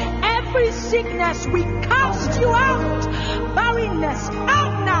 Every sickness, we cast you out. Barrenness,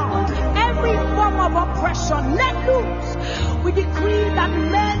 out now. Every form of oppression, let loose. We decree that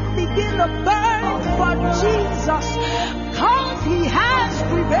men begin to burn for Jesus. Because he has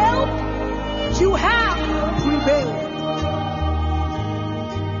prevailed, you have prevailed.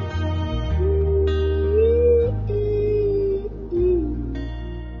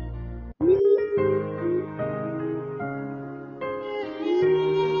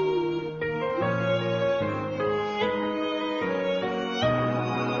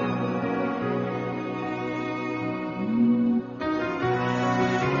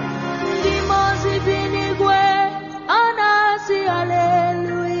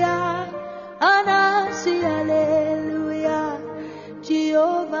 Hallelujah.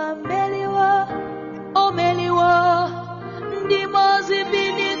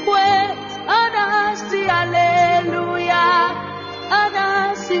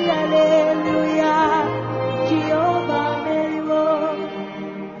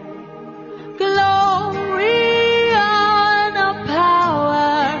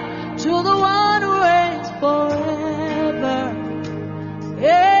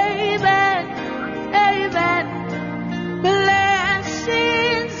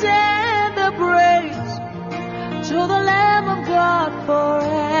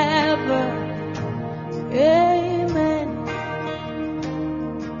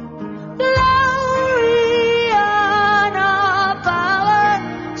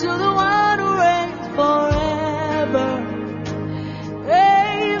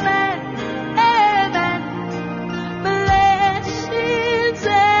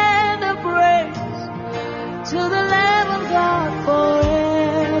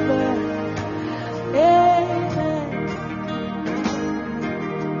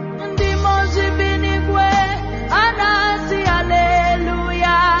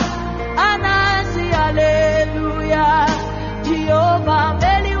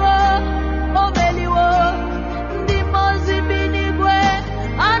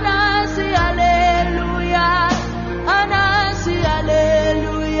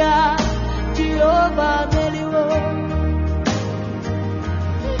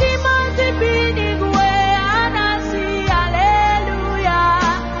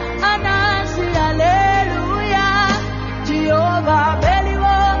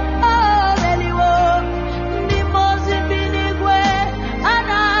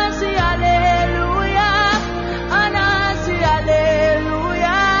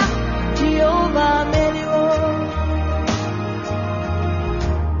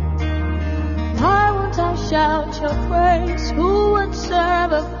 shout your praise? Who would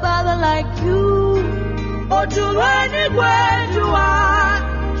serve a Father like you? Oh, to anywhere you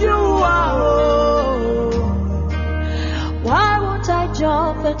are. Why won't I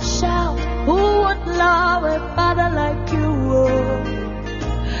jump and shout? Who would love a Father like you?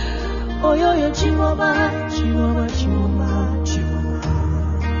 Oh, yo, Chimoma.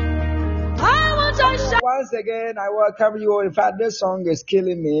 Once again, I welcome you. In fact, this song is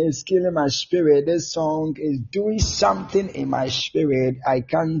killing me. It's killing my spirit. This song is doing something in my spirit. I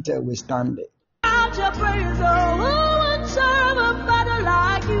can't withstand it. Shout your praise, oh, who would serve a Father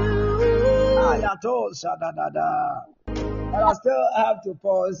like you? But I still have to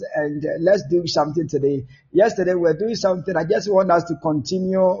pause and let's do something today. Yesterday we were doing something. I just want us to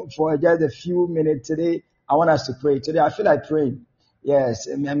continue for just a few minutes today. I want us to pray. Today I feel like praying. Yes,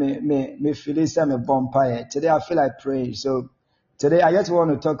 me feel some vampire. Today I feel like praying. So today I just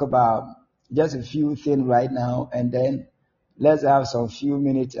want to talk about just a few things right now, and then let's have some few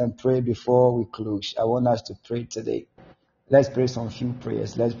minutes and pray before we close. I want us to pray today. Let's pray some few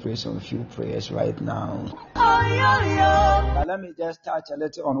prayers. Let's pray some few prayers right now. But let me just touch a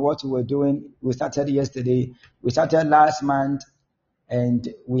little on what we were doing. We started yesterday. We started last month, and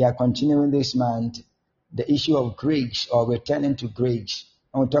we are continuing this month. The issue of grace, or returning to grace.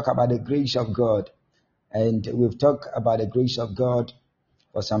 And we talk about the grace of God. And we've talked about the grace of God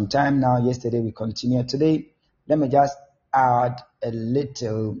for some time now. Yesterday we continued. Today, let me just add a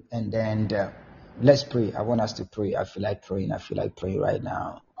little, and then let's pray. I want us to pray. I feel like praying. I feel like praying right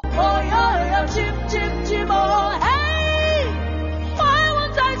now. Oh, chim, chim, chim, oh, hey. Why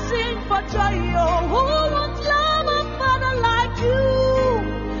won't I sing for joy? Oh, who won't love a Father like you?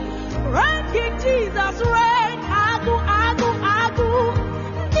 Reign, King Jesus, reign. Agu.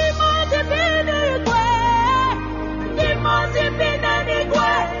 Dimozi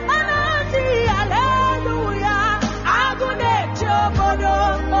binenigwe. Anasi, hallelujah. Agu necho bodo.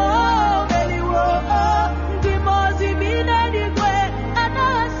 Oh, beliwo. Dimozi binenigwe.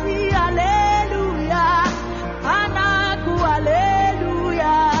 Anasi, hallelujah. Anagu,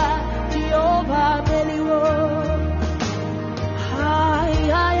 hallelujah. Jehovah, beliwo.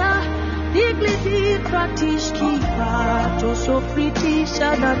 Digliti pratishki pato sofriti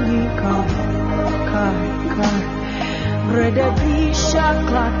shananika kai redebisha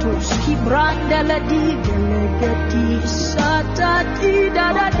klatus ki brandele di delegati satati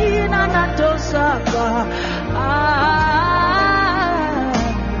dadadina natosaba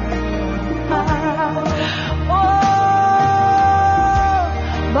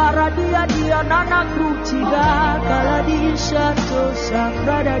Baradia dia nana krutida kaladisha to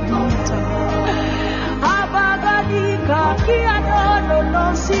sakradadita abagadika kiadono no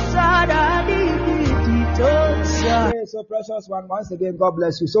sitada diditosa. So precious one, once again, God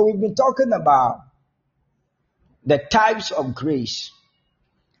bless you. So we've been talking about the types of grace.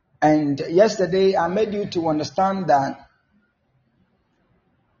 And yesterday I made you to understand that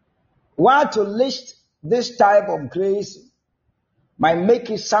while to list this type of grace might make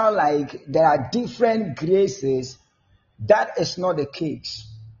it sound like there are different graces. That is not the case.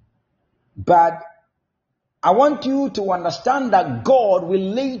 But I want you to understand that God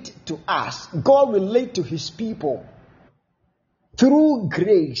relate to us. God relate to his people through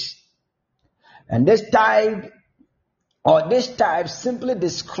grace. And this type simply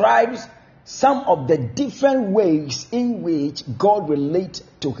describes some of the different ways in which God relate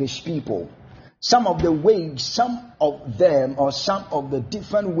to his people. Some of the ways, some of the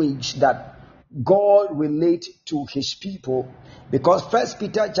different ways that God relate to his people. Because 1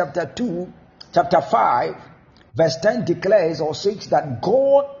 Peter chapter 5, verse 10 declares or says that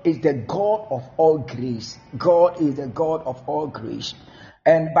God is the God of all grace. God is the God of all grace.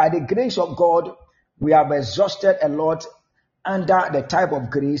 And by the grace of God, we have exhausted a lot under the type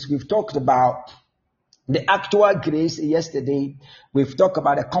of grace. We've talked about the actual grace yesterday. We've talked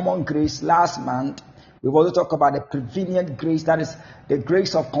about the common grace last month. We've also talked about the prevenient grace, that is the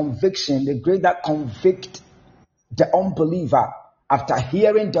grace of conviction, the grace that convicts the unbeliever after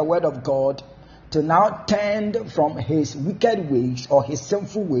hearing the word of God to now turn from his wicked ways or his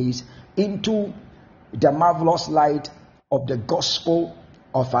sinful ways into the marvelous light of the gospel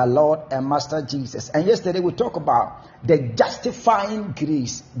of our Lord and Master Jesus. And yesterday we talked about the justifying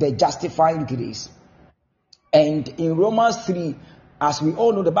grace, And in Romans 3, as we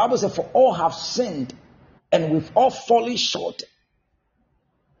all know, the Bible says, for all have sinned and we've all fallen short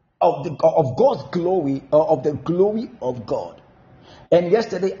of God's glory, or of the glory of God. And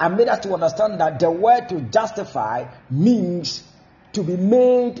yesterday I made us to understand that the word to justify means to be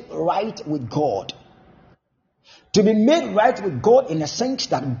made right with God. To be made right with God in a sense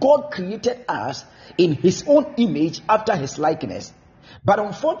that God created us in his own image after his likeness. But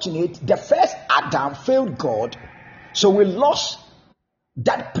unfortunately, the first Adam failed God, so we lost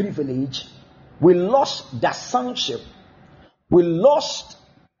that privilege, we lost that sonship, we lost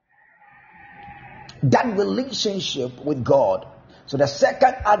that relationship with God. So the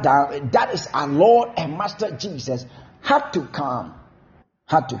second Adam, that is our Lord and Master Jesus, had to come.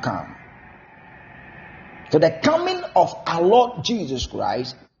 So the coming of our Lord Jesus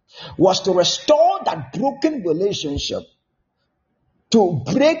Christ was to restore that broken relationship, to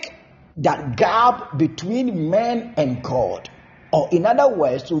break that gap between man and God, or in other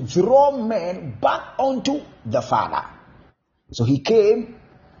words, to draw men back onto the Father. So he came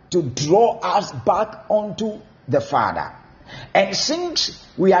to draw us back onto the Father. And since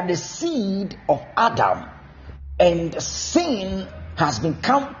we are the seed of Adam and sin has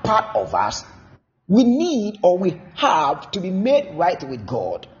become part of us, we need or we have to be made right with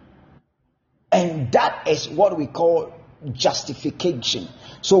God. And that is what we call justification.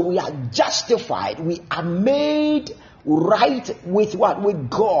 So we are justified. We are made right with what? With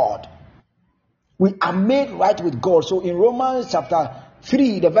God. We are made right with God. So in Romans chapter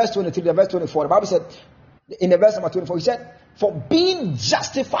 3, the verse 23, the verse 24, the Bible said, in the verse number 24, he said, for being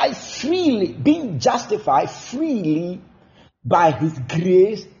justified freely by his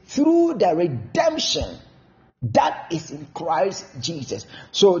grace through the redemption that is in Christ Jesus.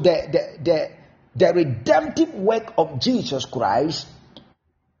 So the redemptive work of Jesus Christ,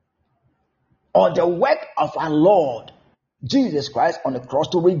 or the work of our Lord Jesus Christ on the cross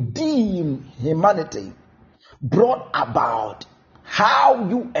to redeem humanity, brought about how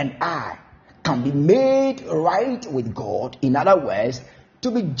you and I can be made right with God. In other words, to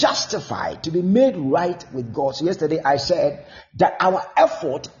be justified, to be made right with God. So yesterday I said that our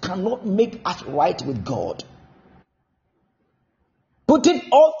effort cannot make us right with God. Putting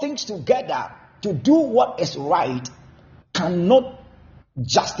all things together to do what is right cannot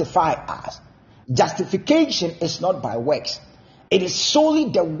justify us. Justification is not by works. It is solely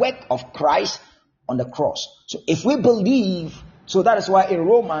the work of Christ on the cross. So if we believe, so that is why in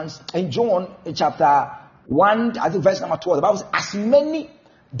Romans, in John chapter 1, I think verse number 12, the Bible says, as many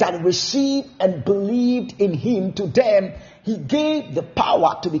that received and believed in him, to them he gave the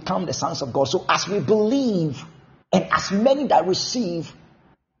power to become the sons of God. So as we believe, and as many that receive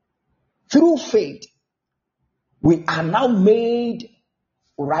through faith, we are now made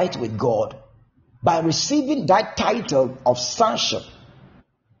right with God by receiving that title of sonship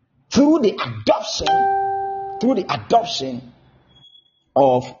through the adoption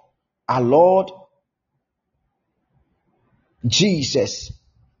of our Lord Jesus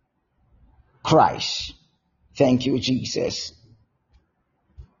Christ. Thank you, Jesus.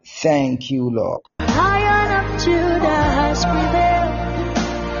 Thank you, Lord. Lion of Judah has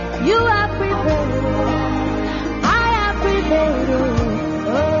prevailed. You have prevailed. I have prevailed.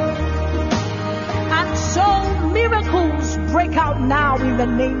 And so miracles break out now in the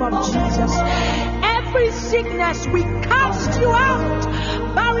name of Jesus. Every sickness, we cast you out.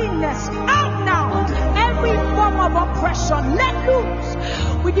 Barrenness, out now. Every form of oppression, let loose.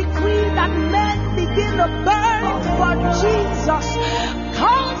 We decree that men begin to burn for Jesus.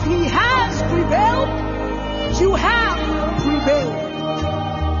 Because he has prevailed, you have prevailed.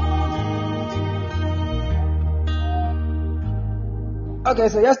 Okay,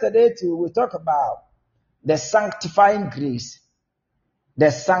 so yesterday too, we talked about the sanctifying grace.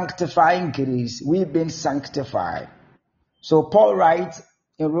 The sanctifying grace. We've been sanctified. So Paul writes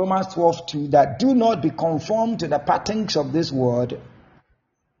in Romans 12:2 that do not be conformed to the patterns of this world,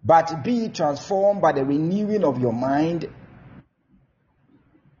 but be transformed by the renewing of your mind.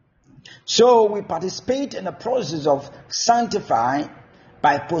 So we participate in the process of sanctifying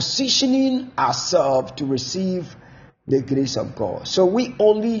by positioning ourselves to receive the grace of God. So we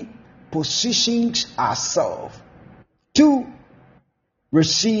only position ourselves to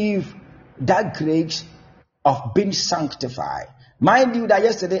receive that grace of being sanctified. Mind you that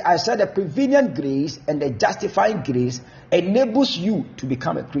yesterday I said the prevenient grace and the justifying grace enables you to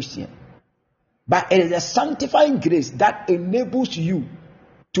become a Christian. But it is the sanctifying grace that enables you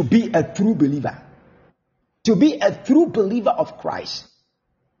to be a true believer. To be a true believer of Christ.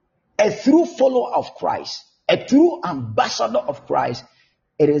 A true follower of Christ. A true ambassador of Christ.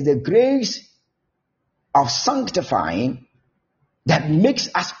 It is the grace of sanctifying that makes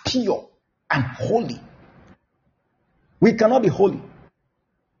us pure and holy. We cannot be holy.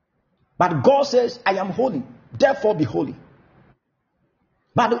 But God says, I am holy, therefore be holy.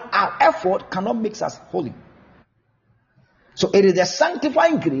 But our effort cannot make us holy. So it is the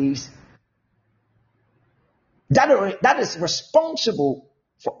sanctifying grace that is responsible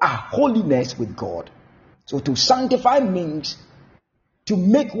for our holiness with God. So to sanctify means to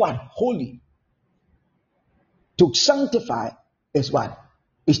make what? Holy. To sanctify is what?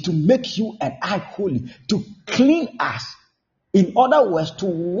 Is to make you and I holy. To clean us. In other words, to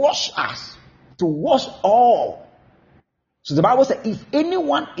wash us. To wash all. So the Bible says, if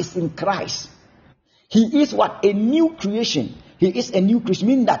anyone is in Christ, he is what? A new creation. He is a new creation,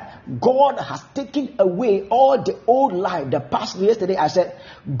 meaning that God has taken away all the old life, the past. Yesterday I said,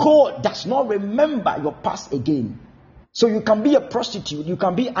 God does not remember your past again. So you can be a prostitute, you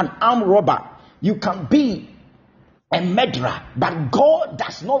can be an armed robber, you can be a murderer, but God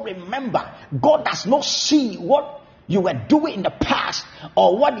does not remember. God does not see what you were doing in the past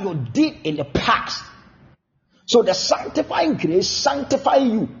or what you did in the past. So the sanctifying grace sanctifies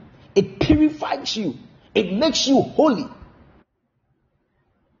you. It purifies you. It makes you holy.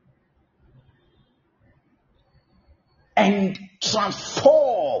 And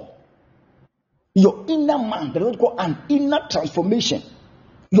transform your inner man. There is called an inner transformation.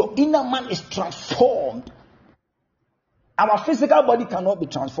 Your inner man is transformed. Our physical body cannot be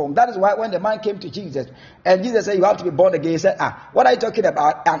transformed. That is why when the man came to Jesus and Jesus said, you have to be born again, he said, what are you talking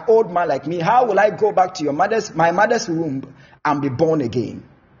about? An old man like me, how will I go back to my mother's womb and be born again?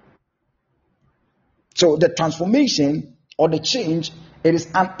 So the transformation or the change, it is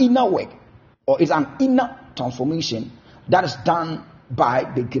an inner work, or it's an inner transformation that is done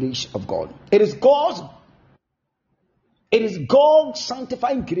by the grace of God. It is God's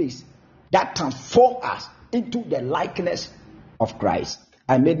sanctifying grace that transforms us into the likeness of Christ.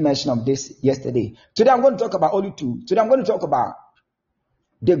 I made mention of this yesterday. Today I'm going to talk about only two. Today I'm going to talk about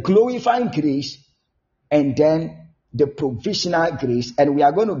the glorifying grace and then the provisional grace. And we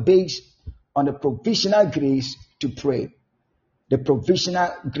are going to base on the provisional grace to pray. The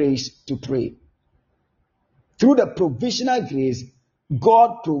provisional grace to pray. Through the provisional grace,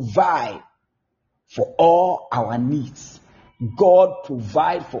 God provides for all our needs. God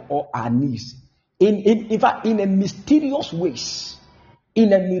provides for all our needs. In fact, in a mysterious ways,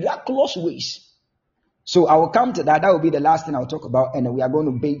 in a miraculous ways. So I will come to that. That will be the last thing I'll talk about, and we are going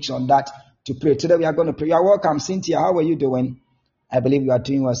to base on that to pray. Today we are going to pray. You are welcome, Cynthia. How are you doing? I believe you are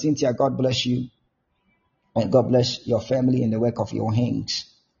doing well. Cynthia, God bless you, and God bless your family and the work of your hands.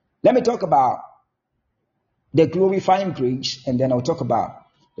 Let me talk about the glorifying grace, and then I'll talk about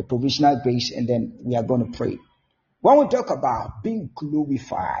the provisional grace, and then we are going to pray. When we talk about being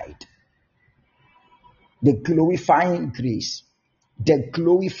glorified, the glorifying grace. The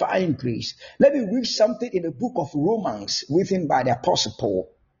glorifying grace. Let me read something in the book of Romans written by the Apostle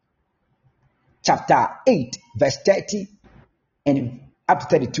Paul. Chapter 8, verse 30 and up to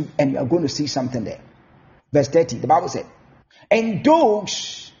 32. And you are going to see something there. Verse 30, the Bible said, and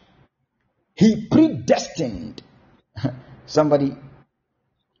those he predestined. Somebody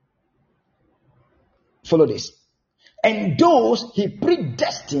follow this. And those he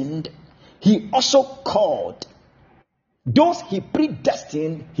predestined, he also called. Those he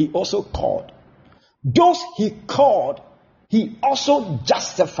predestined, he also called. Those he called, he also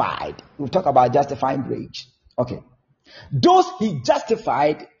justified. We'll talk about justifying grace. Okay. Those he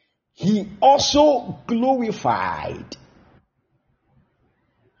justified, he also glorified.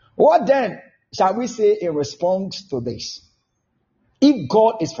 What then shall we say in response to this? If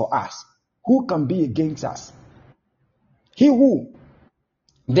God is for us, who can be against us? He who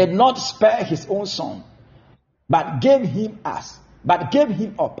did not spare his own son, but gave him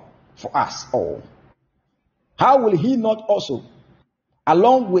up for us all. How will he not also,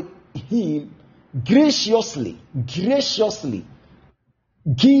 along with him, graciously give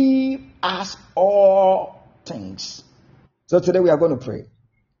us all things? So today we are going to pray.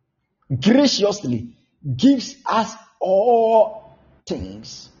 Graciously gives us all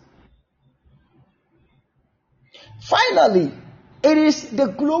things. Finally, it is the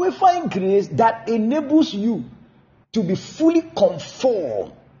glorifying grace that enables you to be fully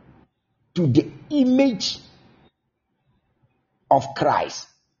conformed to the image of Christ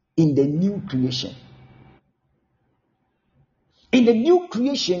in the new creation. In the new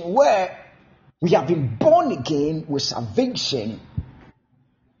creation where we have been born again with salvation,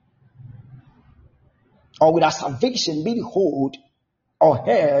 or with our salvation being held or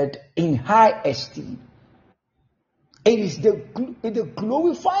held in high esteem. It is the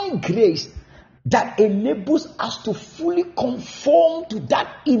glorifying grace that enables us to fully conform to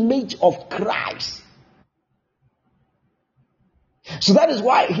that image of Christ. So that is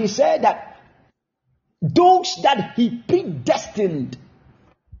why he said that those that he predestined,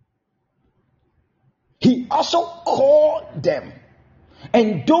 he also called them.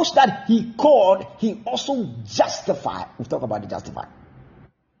 And those that he called, he also justified. We'll talk about the justified.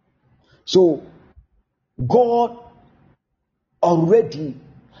 So God already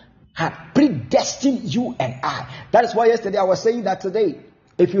had predestined you and I. That is why yesterday I was saying that today,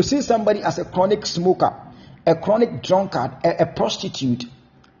 if you see somebody as a chronic smoker, a chronic drunkard, a prostitute,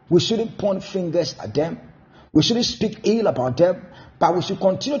 we shouldn't point fingers at them. We shouldn't speak ill about them, but we should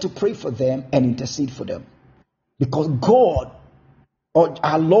continue to pray for them and intercede for them. Because God, or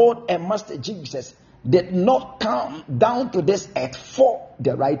our Lord and Master Jesus, did not come down to this earth for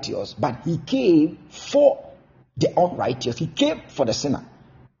the righteous, but he came for the unrighteous. He came for the sinner.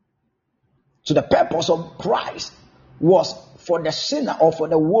 So the purpose of Christ was for the sinner, or for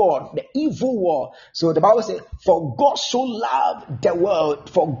the world, the evil world. So the Bible says, for God so loved the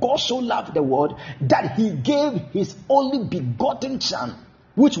world, that he gave his only begotten son.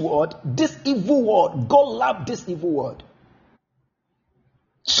 Which world? This evil world. God loved this evil world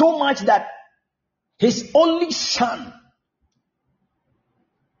so much that his only son.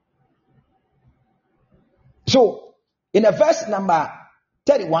 So in the verse number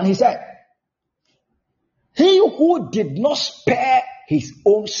 31, he said, he who did not spare his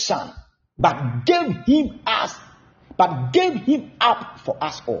own son, but gave him up for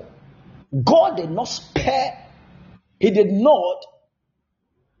us all. God did not spare, he did not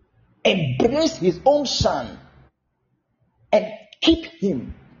embrace his own son and keep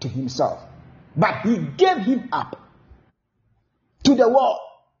him to himself, but he gave him up to the world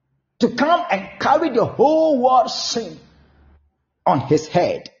to come and carry the whole world's sin on his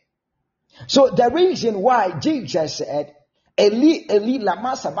head. So the reason why Jesus said, Eli, Eli,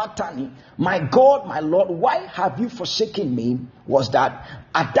 lama sabachthani, my God, my Lord, why have you forsaken me, was that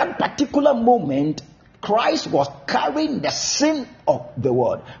at that particular moment, Christ was carrying the sin of the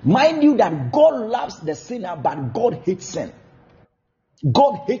world. Mind you that God loves the sinner, but God hates sin.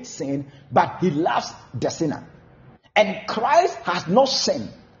 God hates sin, but he loves the sinner. And Christ has not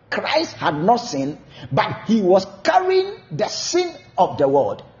sinned. Christ had not sinned, but he was carrying the sin of the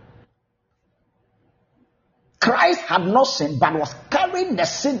world. Christ had not sinned, but was carrying the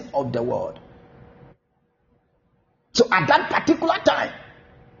sin of the world. So at that particular time,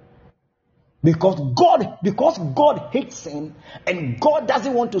 because God hates sin, and God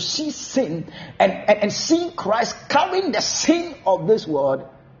doesn't want to see sin, and see Christ carrying the sin of this world,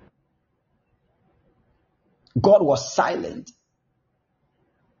 God was silent.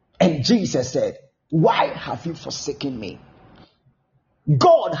 And Jesus said, why have you forsaken me?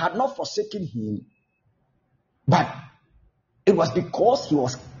 God had not forsaken him, but it was because he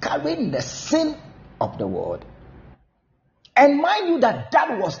was carrying the sin of the world. And mind you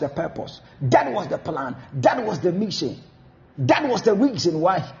that was the purpose, that was the plan, that was the mission, that was the reason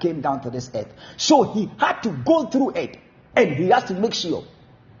why he came down to this earth. So he had to go through it, and he has to make sure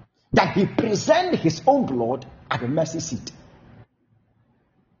that he presented his own blood at the mercy seat.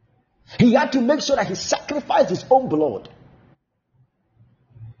 He had to make sure that he sacrificed his own blood,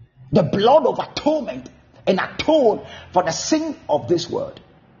 the blood of atonement, and atone for the sin of this world,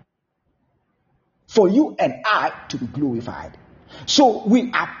 for you and I to be glorified. So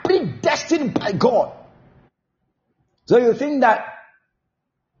we are predestined by God. So you think that,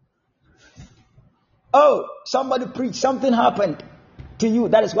 oh, somebody preached, something happened to you,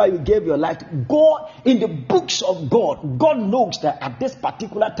 that is why you gave your life to God. In the books of God, God knows that at this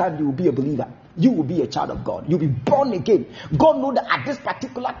particular time you will be a believer. You will be a child of God. You'll be born again. God knows that at this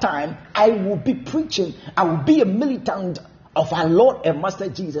particular time I will be preaching. I will be a militant of our Lord and Master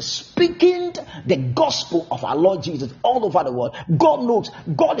Jesus, speaking the gospel of our Lord Jesus all over the world. God knows.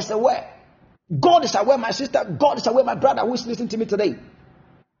 God is aware. God is aware, my sister. God is aware, my brother who is listening to me today.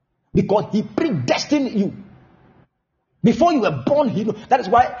 Because he predestined you. Before you were born, he knew. That is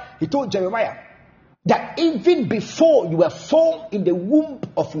why he told Jeremiah that even before you were formed in the womb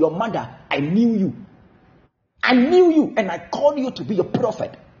of your mother, I knew you. I knew you, and I called you to be a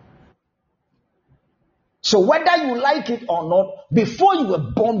prophet. So whether you like it or not, before you were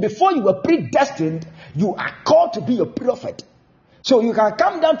born, before you were predestined, you are called to be a prophet. So you can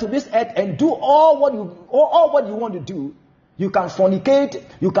come down to this earth and do all what you want to do. You can fornicate,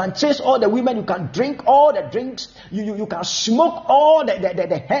 you can chase all the women, you can drink all the drinks, you can smoke all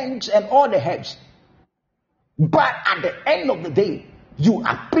the hands and all the herbs. But at the end of the day, you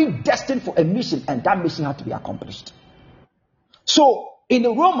are predestined for a mission, and that mission has to be accomplished. So in the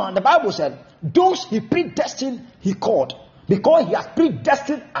Roman, the Bible said, those he predestined, he called. Because he has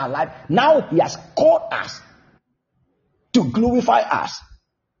predestined our life, now he has called us to glorify us.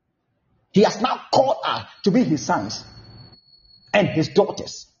 He has now called us to be his sons and his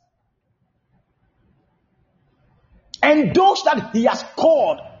daughters. And those that he has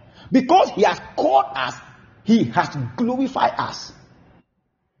called, because he has called us, he has glorified us.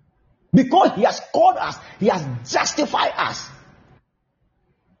 Because he has called us, he has justified us.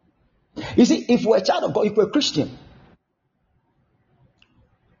 You see, if we're a child of God, if we're a Christian,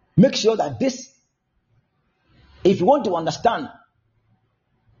 make sure that this, if you want to understand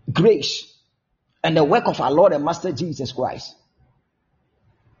grace and the work of our Lord and Master Jesus Christ,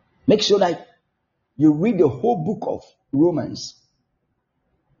 make sure that you read the whole book of Romans,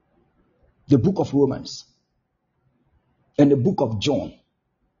 the book of Romans, and the book of John.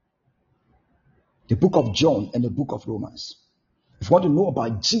 The book of John and the book of Romans. If you want to know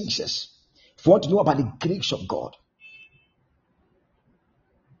about Jesus, if you want to know about the grace of God.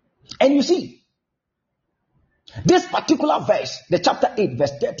 And you see, this particular verse, the chapter 8,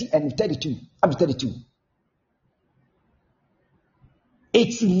 verse 30 and 32, up to 32,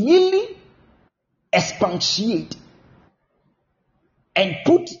 it's really expatiate and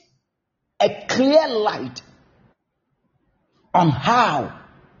put a clear light on how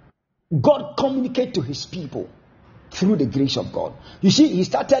God communicates to his people through the grace of God. You see, he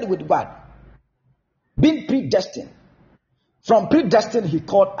started with what? Being predestined. From predestined, he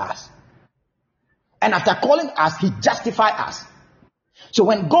called us. And after calling us, he justified us. So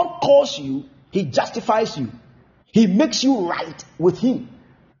when God calls you, he justifies you. He makes you right with him.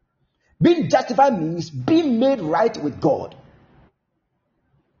 Being justified means being made right with God.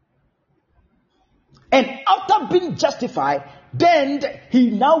 And after being justified, then he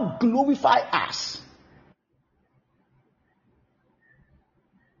now glorifies us.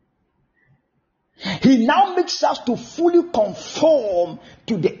 He now makes us to fully conform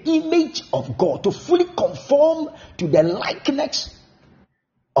to the image of God, to fully conform to the likeness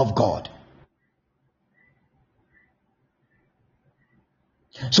of God.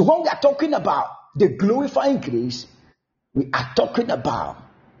 So when we are talking about the glorifying grace, we are talking about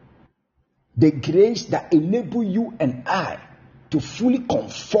the grace that enables you and I to fully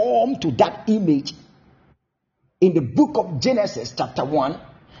conform to that image. In the book of Genesis chapter 1,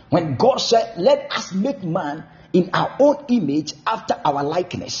 when God said, let us make man in our own image after our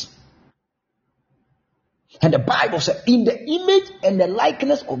likeness. And the Bible said, in the image and the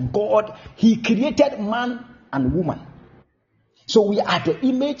likeness of God, he created man and woman. So we are the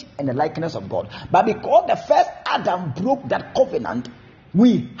image and the likeness of God. But because the first Adam broke that covenant,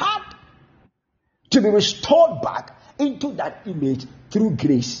 we had to be restored back into that image through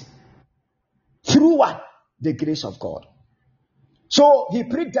grace. Through what? The grace of God. So he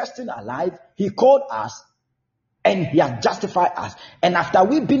predestined our life, he called us, and he has justified us. And after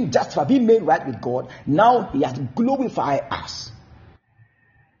we've been justified, being made right with God, now he has glorified us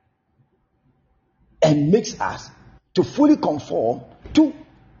and makes us to fully conform to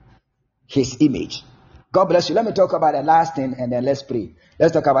his image. God bless you. Let me talk about the last thing and then let's pray.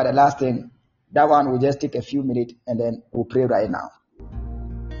 Let's talk about the last thing. That one will just take a few minutes and then we'll pray right now.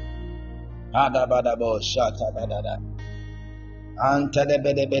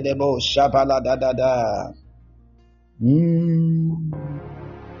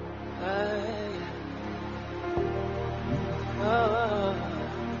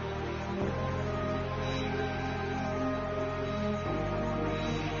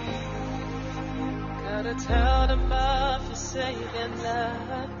 Gotta tell them about your saving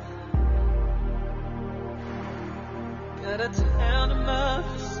love. Gotta tell them about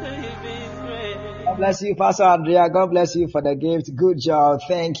your saving grace. God bless you, Pastor Andrea. God bless you for the gift. Good job.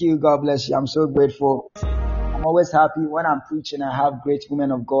 Thank you. God bless you. I'm so grateful. I'm always happy when I'm preaching. I have great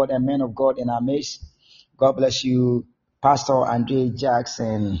women of God and men of God in our midst. God bless you, Pastor Andre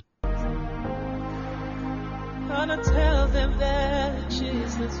Jackson. Gonna tell them that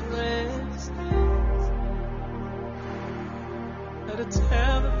Jesus rests. Gotta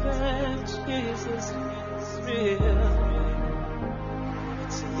tell them that Jesus is real.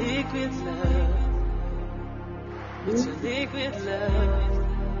 It's a liquid love. It's a liquid love.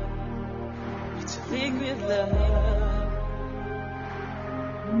 It's a liquid love.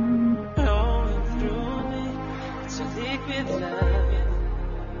 Flowing through me. It's a liquid love.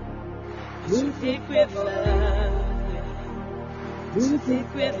 It's a liquid love. It's a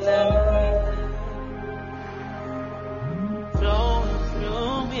liquid love. Flowing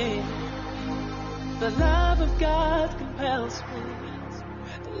through me. The love of God compels me.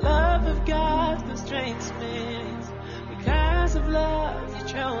 The love of God constrains me. Because of love, you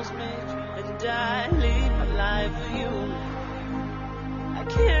chose me, and I live my life for you. I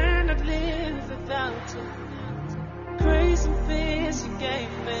cannot live without you. Grace and peace you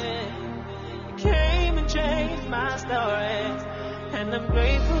gave me. You came and changed my story, and I'm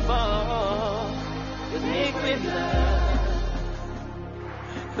grateful for the liquid love,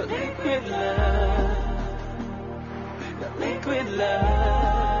 your liquid love, your liquid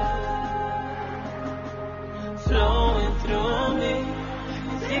love, flowing through me,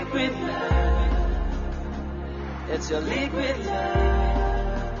 liquid love, it's your liquid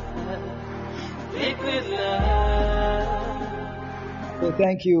love, liquid love. So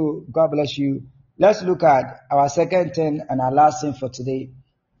thank you. God bless you. Let's look at our second thing and our last thing for today.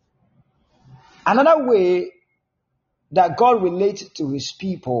 Another way that God relates to his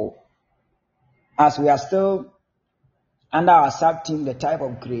people, as we are still under our sub-theme, the type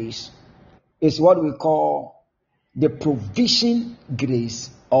of grace, is what we call the provision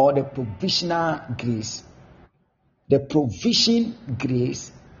grace or the provisional grace. The provision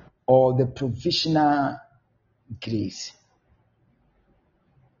grace or the provisional grace.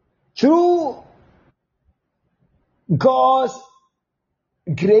 Through God's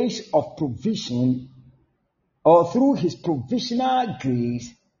grace of provision, or through his provisional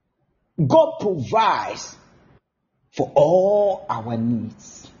grace, God provides for all our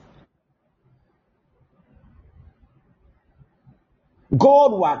needs.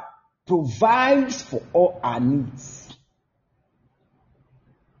 God provides for all our needs.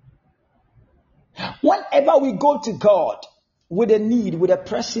 Whenever we go to God with a need, with a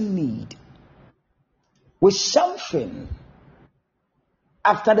pressing need, with something,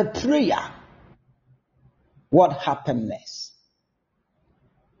 after the prayer, what happens next?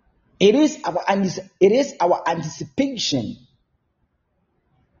 It is our anticipation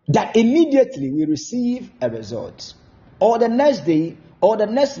that immediately we receive a result, or the next day, or the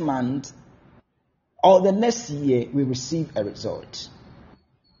next month, or the next year we receive a result.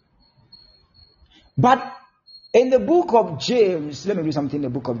 But in the book of James, let me read something in the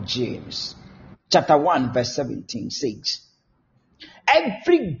book of James, chapter 1, verse 17 says,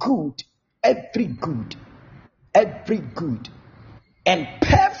 every good and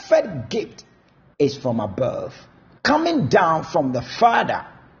perfect gift is from above, coming down from the Father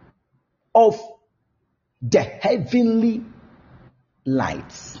of the heavenly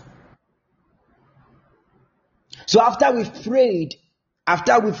lights. So after we've prayed,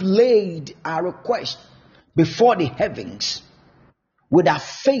 after we've laid our request before the heavens with our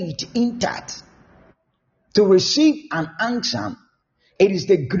faith intact to receive an answer, it is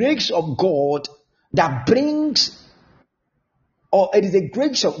the grace of God that brings, or it is the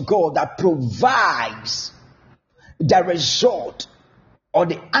grace of God that provides the result or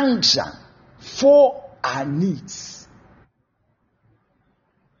the answer for our needs.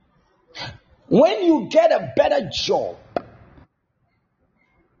 When you get a better job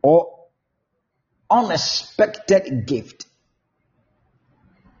or unexpected gift,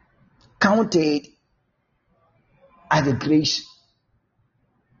 count it as a grace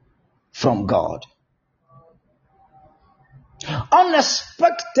from God.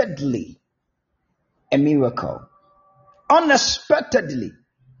 Unexpectedly, a miracle. Unexpectedly,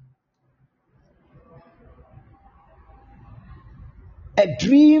 a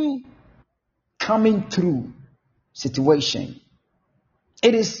dream coming through situation.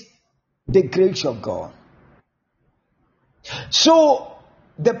 It is the grace of God. So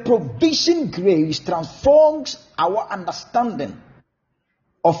the provision grace transforms our understanding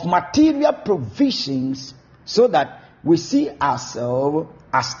of material provisions so that we see ourselves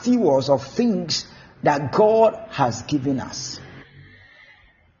as stewards of things that God has given us.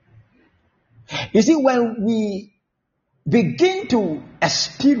 You see, when we begin to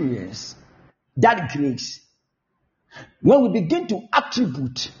experience that grace, when we begin to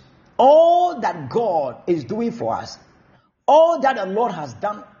attribute all that God is doing for us, all that the Lord has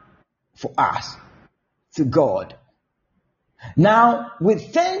done for us to God, now we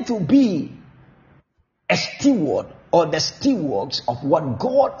tend to be a steward or the stewards of what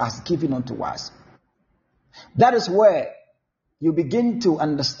God has given unto us. That is where you begin to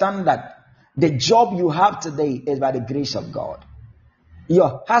understand that the job you have today is by the grace of God.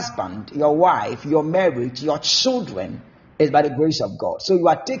 Your husband, your wife, your marriage, your children is by the grace of God. So you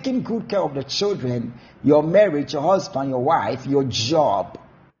are taking good care of the children, your marriage, your husband, your wife, your job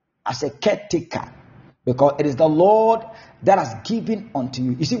as a caretaker, because it is the Lord that has given unto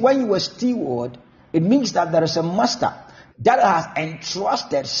you. You see, when you are steward, it means that there is a master that has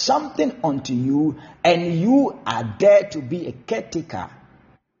entrusted something unto you, and you are there to be a caretaker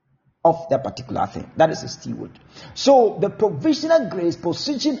of that particular thing. That is a steward. So the provisional grace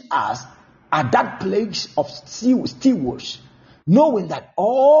positions us at that place of stewards, knowing that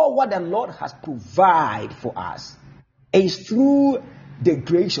all what the Lord has provided for us is through the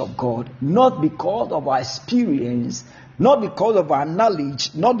grace of God, not because of our experience, not because of our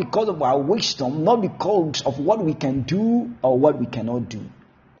knowledge, not because of our wisdom, not because of what we can do or what we cannot do,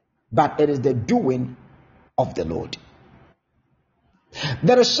 but it is the doing of the Lord.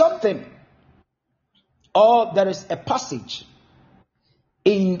 There is something, or there is a passage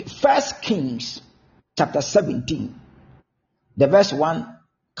in 1 Kings chapter 17, the verse 1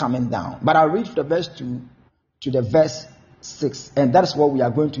 coming down. But I'll read the verse 2 to the verse 6, and that's what we are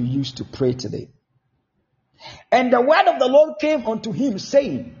going to use to pray today. And the word of the Lord came unto him,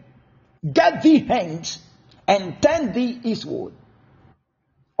 saying, Get thee hence, and turn thee eastward,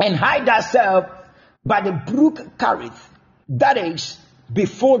 and hide thyself by the brook Cherith, that is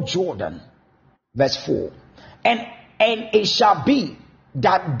before Jordan. Verse 4. And it shall be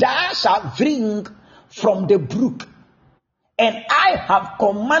that thou shalt drink from the brook, and I have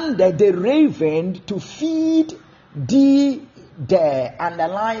commanded the raven to feed thee there.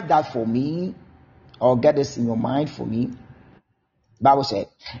 Underline that for me, or get this in your mind for me. Bible said,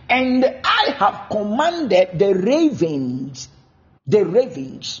 and I have commanded the ravens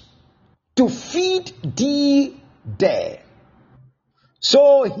to feed thee there.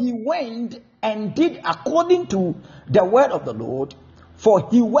 So he went and did according to the word of the Lord, for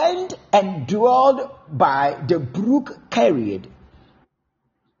he went and dwelled by the brook Cherith,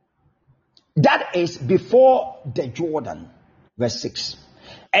 that is before the Jordan. Verse 6.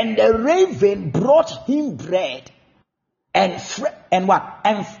 And the raven brought him bread and flesh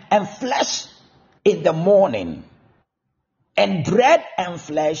in the morning, and bread and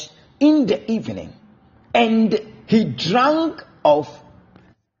flesh in the evening, and he drank of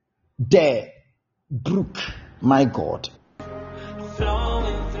the brook. My God.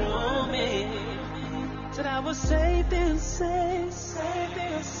 Flowing through me, said I was saved and saved,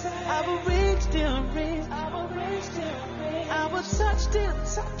 I will reach the ring, I was touched and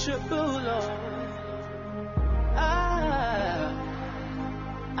touchable, Lord.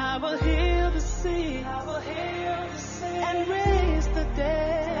 I will heal the sick, and raise the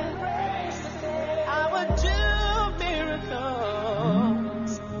dead, I will do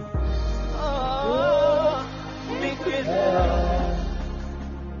miracles. Oh, liquid love,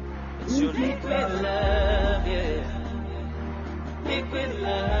 it's your liquid love, yeah, liquid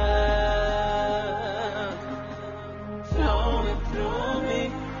love, flowing through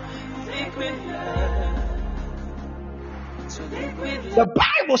me, liquid love, it's your liquid love. The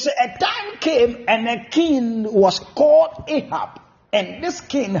Bible says a time came and a king was called Ahab, and this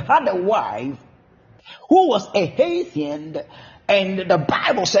king had a wife who was a Haitian. And the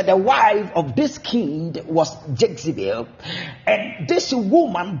Bible said the wife of this king was Jezebel. And this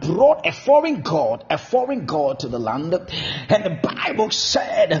woman brought a foreign god to the land. And the Bible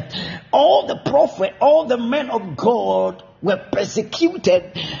said all the prophets, all the men of God were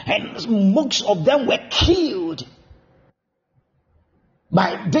persecuted, and most of them were killed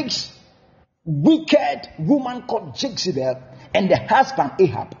by this wicked woman called Jezebel and the husband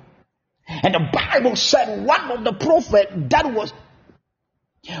Ahab. And the Bible said one of the prophets, that was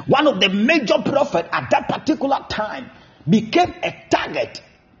one of the major prophets at that particular time, became a target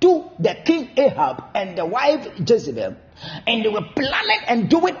to the king Ahab and the wife Jezebel. And they were planning and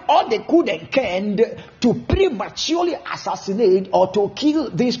doing all they could and can to prematurely assassinate or to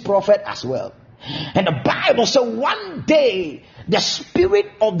kill this prophet as well. And the Bible said one day the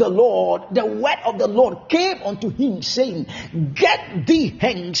Spirit of the Lord, the word of the Lord came unto him, saying, Get thee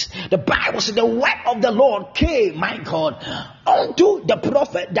hence. The Bible said the word of the Lord came, my God, unto the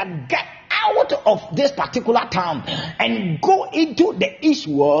prophet, that get out of this particular town and go into the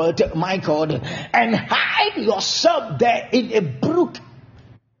eastward, my God, and hide yourself there in a brook,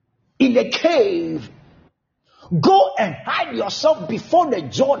 in a cave. Go and hide yourself before the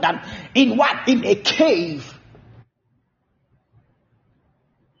Jordan in what? In a cave.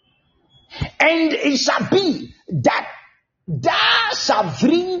 And it shall be that thou shalt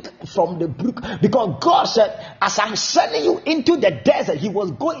drink from the brook, because God said, as I'm sending you into the desert, he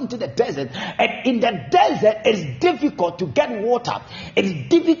was going into the desert, and in the desert it's difficult to get water, it is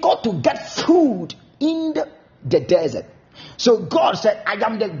difficult to get food in the desert. So God said, I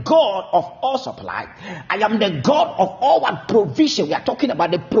am the God of all supply. I am the God of all what provision. We are talking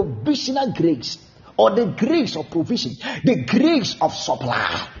about the provisional grace, or the grace of provision, the grace of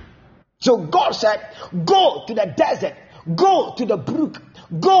supply. So God said, go to the desert, go to the brook,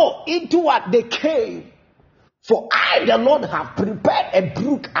 go into what? The cave. For I, the Lord, have prepared a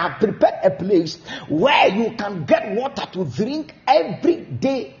brook, I have prepared a place where you can get water to drink every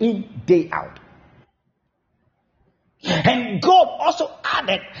day in, day out. And God also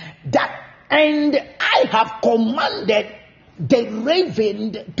added that, and I have commanded the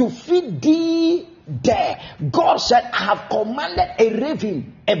raven to feed thee there. God said, I have commanded a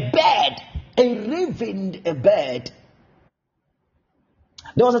raven, a bird.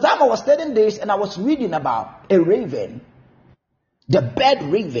 There was a time I was studying this and I was reading about a raven, the bird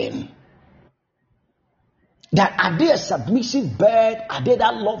raven. That are they a submissive bird? Are they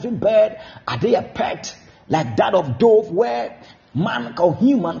that loving bird? Are they a pet like that of dove where man or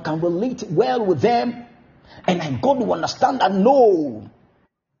human can relate well with them? And I got to understand that no,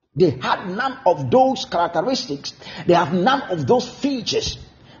 they had none of those characteristics. They have none of those features,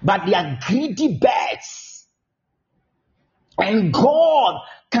 but they are greedy birds. And God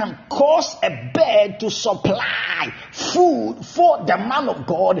can cause a bird to supply food for the man of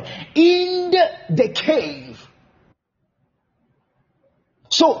God in the cave.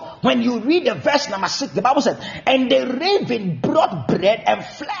 So when you read the verse number 6, the Bible said, and the raven brought bread and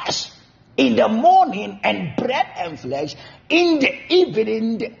flesh in the morning, and bread and flesh in the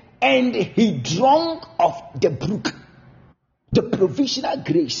evening, and he drank of the brook, the provisional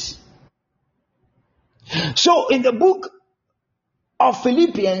grace. So in the book of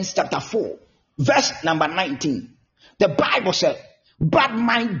Philippians chapter 4, verse number 19, the Bible said, but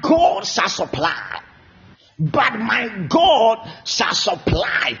my God shall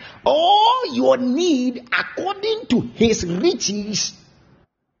supply all your need according to his riches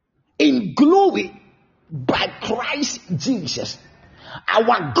in glory by Christ Jesus.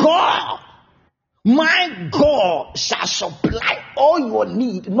 Our God, my God, shall supply all your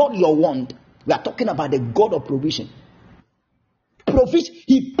need, not your want. We are talking about the God of provision.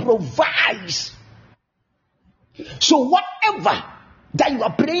 He provides. So whatever that you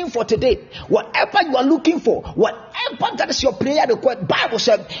are praying for today, whatever you are looking for, whatever that is your prayer request, Bible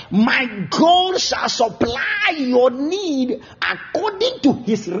said, my God shall supply your need according to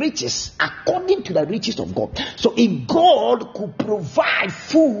his riches, according to the riches of God. So if God could provide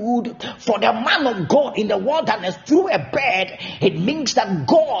food for the man of God in the wilderness through a bird, it means that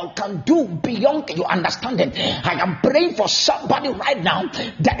God can do beyond your understanding. I am praying for somebody right now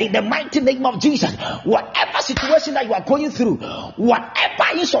that in the mighty name of Jesus, whatever situation that you are going through, whatever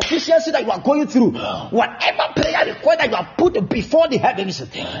insufficiency that you are going through, whatever prayer request that you have put before the heavens,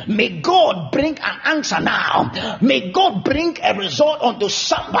 may God bring an answer now. May God bring a result unto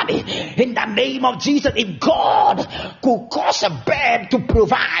somebody in the name of Jesus. If God could cause a bird to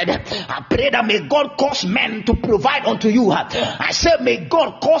provide, I pray that may God cause men to provide unto you. I say may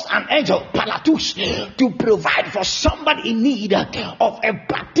God cause an angel, Palatus, to provide for somebody in need of a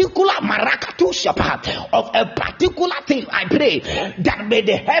particular marakatus, of a particular thing. I pray that may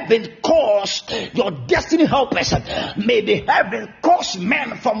the heavens cause your destiny helpers, may the heavens cause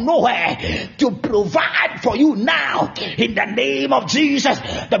men from nowhere to provide for you now in the name of Jesus.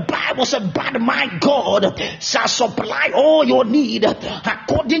 The Bible said, but my God shall supply all your need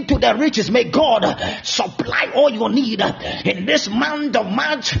according to the riches. May God supply all your need in this month of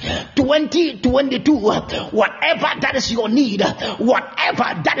March 2022. Whatever that is your need,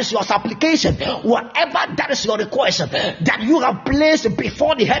 whatever that is your supplication, whatever that is your request that you have placed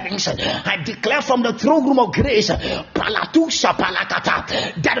before the heavens, I declare from the throne room of grace, Palatusha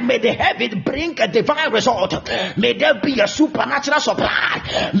Palakata, that may the heavens bring a divine result. May there be a supernatural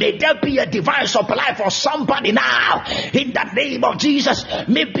supply. May there be a divine supply for somebody now in the name of Jesus.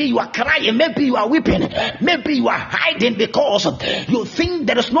 Maybe you are crying, maybe you are weeping, maybe you are hiding because you think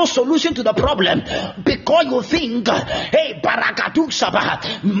there is no solution to the problem, because you think, hey,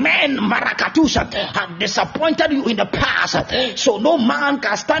 Barakatusha, men Marakatusha have disappointed you in the past, so no man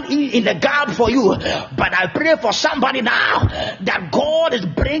can stand in the gap for you. But I pray for somebody now that God is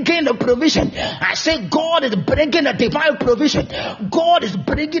bringing the provision. I say God is bringing a divine provision. God is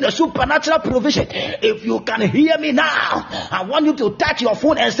bringing a supernatural provision. If you can hear me now, I want you to touch your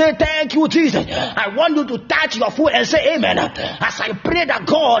phone and say thank you, Jesus. I want you to touch your phone and say amen. As I pray that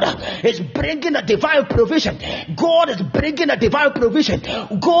God is bringing a divine provision. God is bringing a divine provision.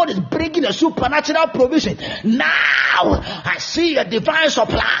 God is bringing a supernatural provision. Now I see a divine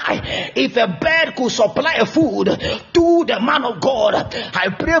supply. If a bird could supply a food to the man of God, I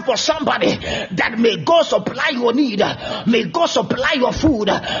pray for somebody that may God supply your need. May God supply your food.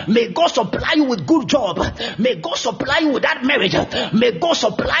 May God supply you with good job. May God supply you with that marriage. May God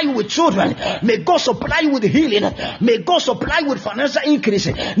supply you with children. May God supply you with healing. May God supply you with financial increase.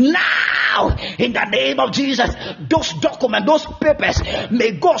 Now, in the name of Jesus, those documents, those papers,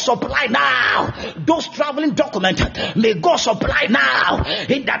 may God supply now. Those traveling documents, may God supply now.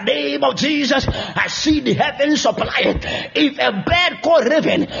 In the name of Jesus, I see the heavens supply it. if a bird called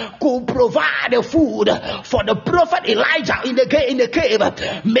raven could provide the food for the prophet Elijah in the cave,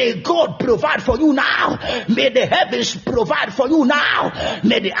 may God provide for you now. May the heavens provide for you now.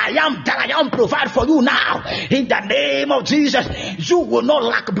 May the I am that I am provide for you now. In the name of Jesus, you will not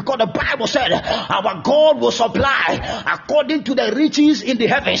lack, because the Bible said our God will supply according to the riches in the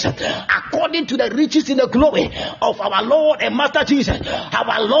heavens, according to the riches in the glory of our Lord and Master Jesus.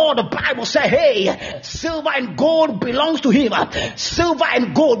 Our Lord, the Bible said, hey, silver and gold belongs to him. Silver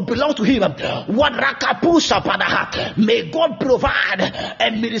and gold belongs to him. What rakapusa padaha. May God provide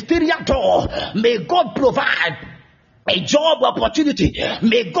a ministerial door. May God provide a job opportunity.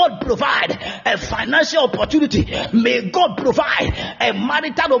 May God provide a financial opportunity. May God provide a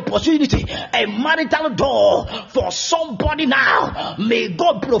marital opportunity, a marital door for somebody now. May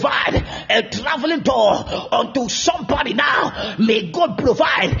God provide a traveling door unto somebody now. May God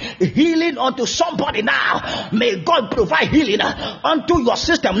provide healing unto somebody now. May God provide healing unto your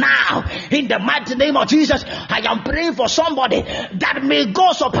system now. In the mighty name of Jesus, I am praying for somebody that may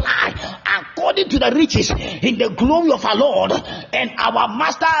God supply according to the riches in the glory of our Lord and our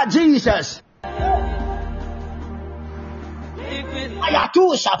Master Jesus. The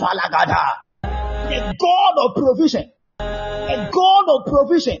God of provision, a God of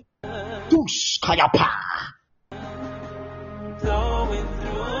provision, to Skayapa. Flowing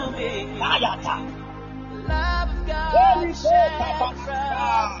through me. Ayata. Love of God shines from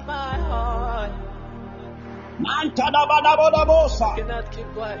my heart. Cannot keep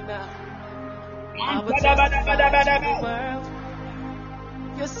quiet now. I will testify to the world.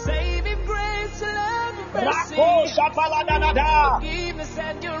 Your saving grace, love, and mercy, forgiveness,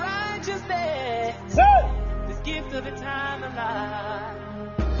 and your righteousness. This gift of eternal life.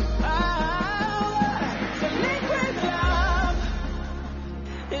 It's a liquid love.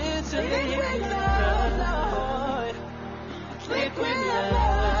 It's a liquid love, Lord. Liquid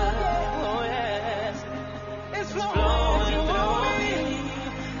love. Oh yes. It's flowing through me.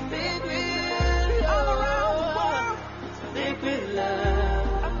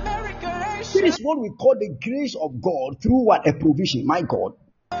 This is what we call the grace of God through what? A provision, my God.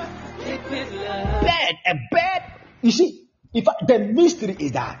 A bed. You see, the mystery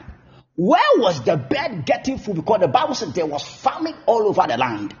is that where was the bed getting food? Because the Bible said there was famine all over the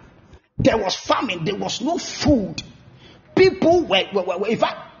land. There was famine. There was no food. People were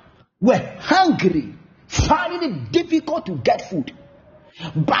hungry, finding it difficult to get food.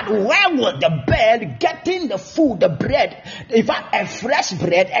 But where was the bird getting the food, the bread? In fact, a fresh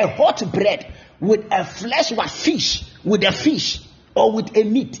bread, a hot bread with a flesh with fish, with a fish or with a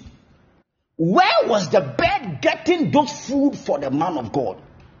meat. Where was the bird getting those food for the man of God?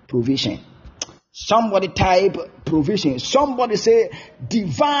 Provision. Somebody type provision. Somebody say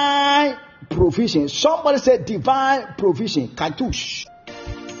divine provision. Somebody say divine provision. Katush.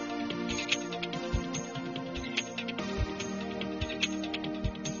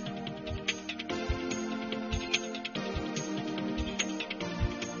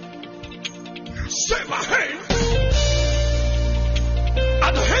 Say my hands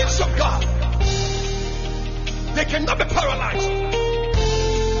are the hands of God. They cannot be paralyzed.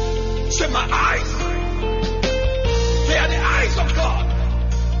 Say my eyes, they are the eyes of God.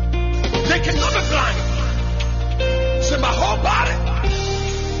 They cannot be blind. Say my whole body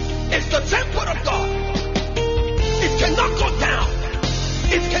is the temple of God. It cannot go down.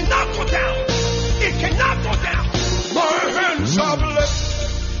 It cannot go down. It cannot go down. My hands are blessed.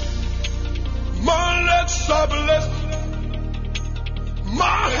 My legs are blessed.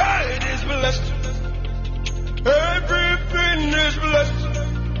 My head is blessed. Everything is blessed.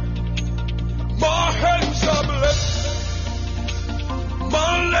 My hands are blessed.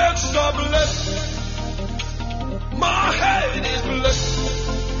 My legs are blessed. My head is blessed.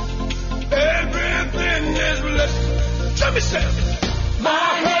 Everything is blessed. Tell me, say, my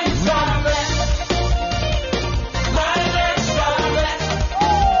hands are blessed. My legs are blessed.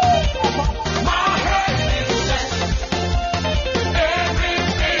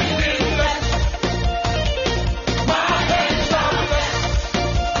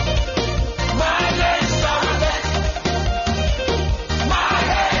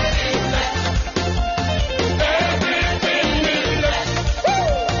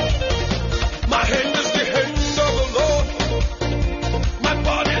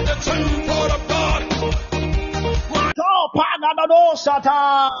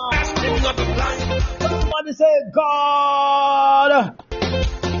 Somebody say God.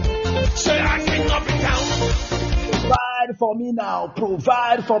 Say I cannot be down. Provide for me now.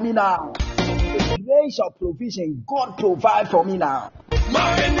 Provide for me now. The grace of provision. God provide for me now. My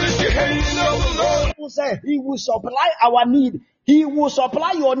hand is the hand of the Lord. Bible says he will supply our need. He will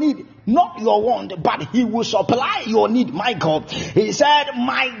supply your need, not your want, but he will supply your need, my God. He said,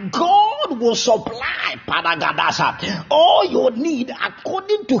 my God will supply Padagadasa, all your need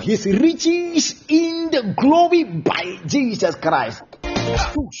according to his riches in the glory by Jesus Christ.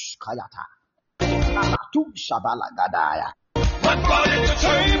 My body to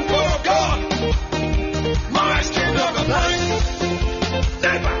chain for God. My skin of a blind.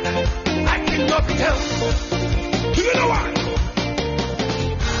 Never. I cannot be helped. Do you know why?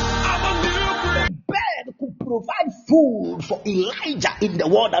 Bird could provide food for Elijah in the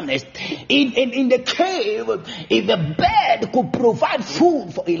wilderness. In the cave, if the bird could provide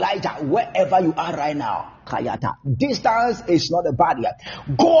food for Elijah wherever you are right now, distance is not a barrier.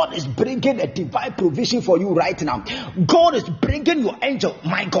 God is bringing a divine provision for you right now. God is bringing your angel,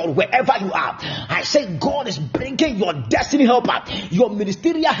 my God, wherever you are. I say God is bringing your destiny helper, your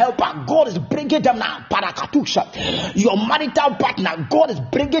ministerial helper. God is bringing them now. Parakatusha, your marital partner. God is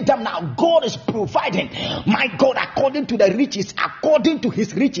bringing them now. God is providing, my God, according to the riches, according to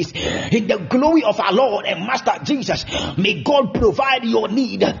his riches in the glory of our Lord and Master Jesus. May God provide your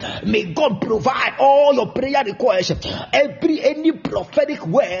need. May God provide all your prayer requests, any prophetic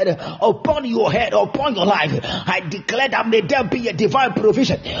word upon your head, upon your life. I declare that may there be a divine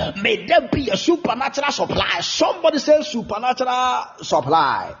provision. May there be a supernatural supply. Somebody say supernatural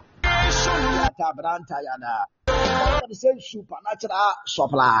supply. Somebody say supernatural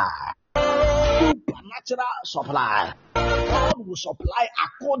supply. Supernatural supply. God will supply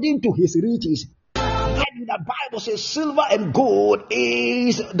according to his riches. And the Bible says silver and gold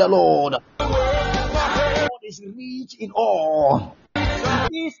is the Lord. God is rich in all.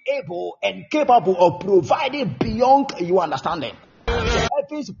 He is able and capable of providing beyond your understanding. The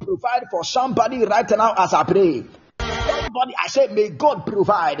heavens provide for somebody right now as I pray. Somebody, I say, may God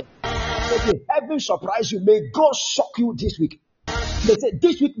provide. May the heavens surprise you. May God shock you this week. They say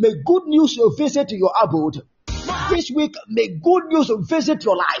this week, may good news visit your abode. This week, may good news visit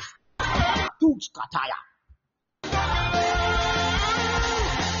your life.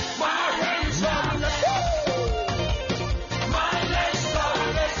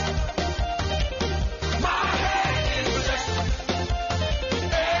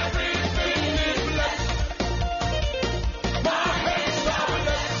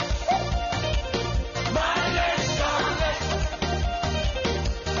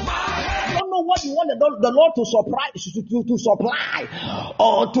 What you want the Lord to supply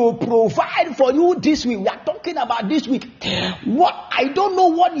or to provide for you this week. We are talking about this week. What I don't know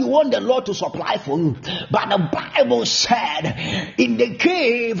what you want the Lord to supply for you, but the Bible said in the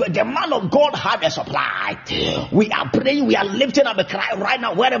cave the man of God had a supply. We are praying, we are lifting up a cry right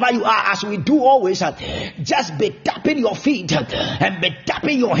now wherever you are, as we do always. Just be tapping your feet and be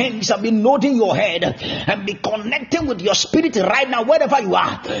tapping your hands and be nodding your head and be connecting with your spirit right now wherever you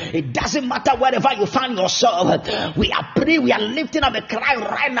are. It doesn't matter wherever you find yourself. We are praying, we are lifting up a cry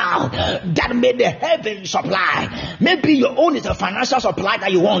right now that may the heavens supply. Maybe your own is a financial supply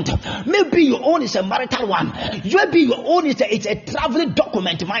that you want. Maybe your own is a marital one. Maybe your own is a traveling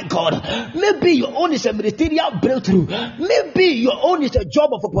document, my God. Maybe your own is a ministerial breakthrough. Maybe your own is a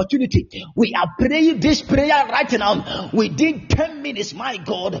job of opportunity. We are praying this prayer right now within 10 minutes, my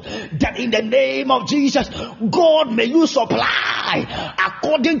God, that in the name of Jesus, God, may you supply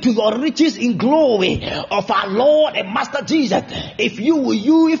according to your riches in glory of our Lord and Master Jesus. If you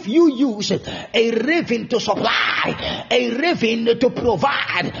use a raven to supply, a raven to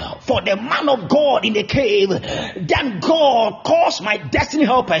provide for the man of God in the cave, then God calls my destiny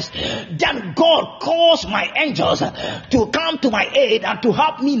helpers, then God calls my angels to come to my aid and to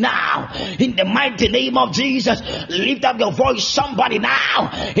help me now in the mighty name of Jesus. Lift up your voice, somebody,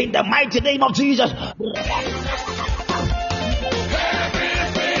 now in the mighty name of Jesus.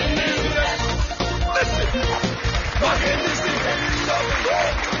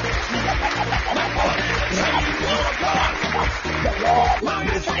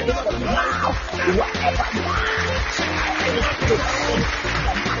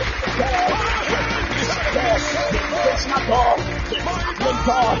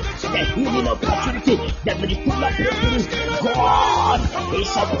 The healing opportunity, the ministerial breakthrough, God is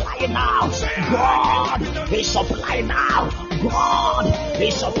supplying now. God is supplying now. God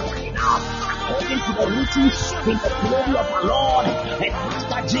is supplying now. According to the riches in the glory of our Lord and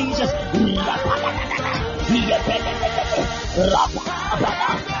Master Jesus.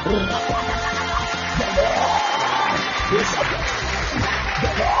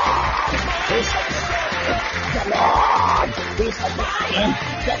 The Lord is supplying.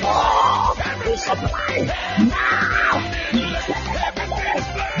 The Lord is supplying now.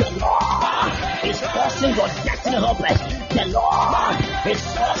 The Lord is helpers. The Lord is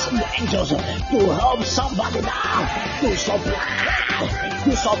forcing the angels to help somebody now to supply.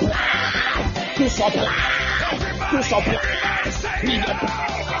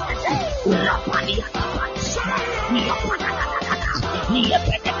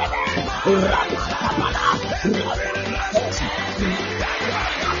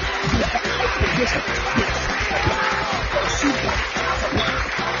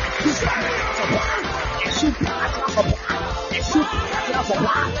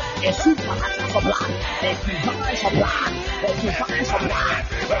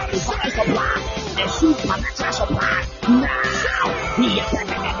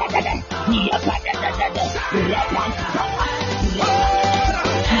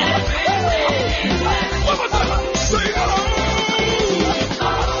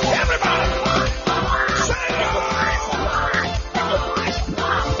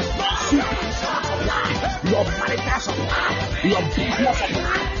 Your marital supply, your business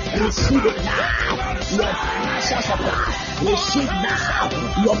supply, receive it now. Your financial supply, receive now.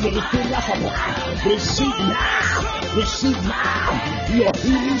 Your ministerial supply, receive now. Receive now. Your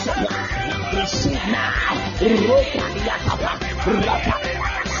healing supply, receive now.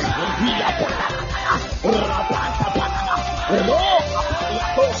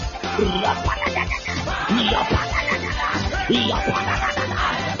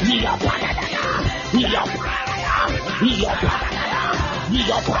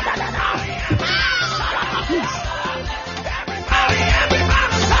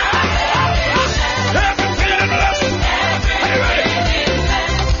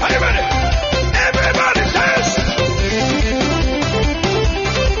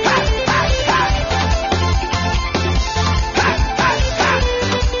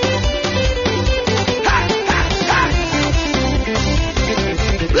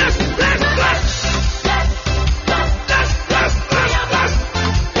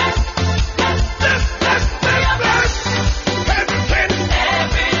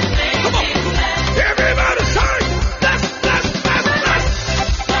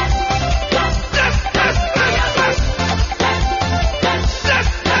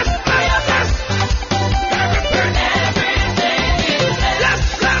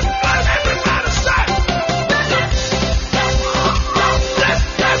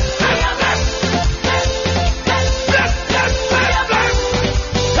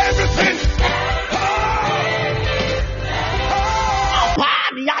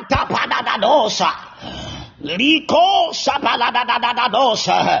 Liko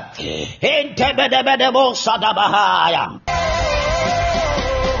Sabaladadosa Entebedebedebosa Dabahaya.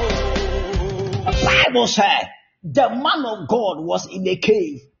 The Bible said the man of God was in the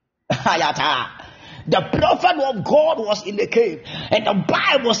cave. The prophet of God was in the cave, and the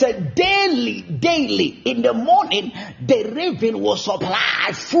Bible said daily in the morning the raven will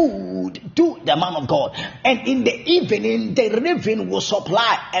supply food to the man of God, and in the evening the raven will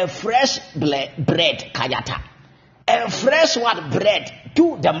supply a fresh bread, a fresh bread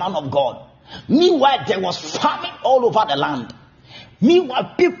to the man of God. Meanwhile, there was famine all over the land.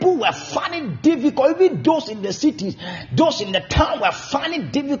 Meanwhile, people were finding difficult, even those in the cities, those in the town were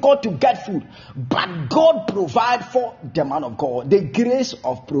finding difficult to get food. But God provided for the man of God. The grace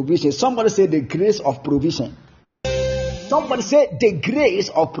of provision. Somebody say the grace of provision. Somebody say the grace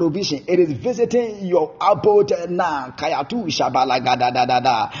of provision. It is visiting your abode now. Kayatu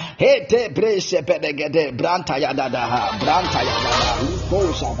shabalagadadada. Hete breshepedegede brantayadada. Brantayadada.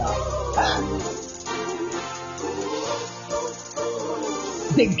 Ukoshada.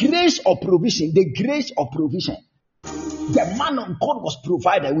 The grace of provision, the grace of provision. The man of God was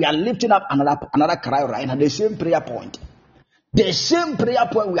provided. We are lifting up another cry right now. The same prayer point. The same prayer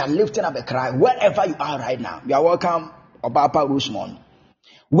point, we are lifting up a cry. Wherever you are right now, you are welcome, Obapa Rosemont.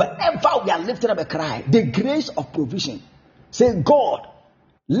 Wherever we are lifting up a cry, the grace of provision. Say, God,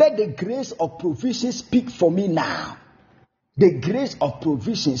 let the grace of provision speak for me now. The grace of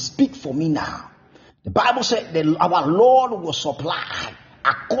provision speak for me now. The Bible said that our Lord will supply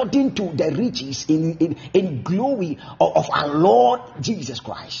according to the riches in glory of our Lord Jesus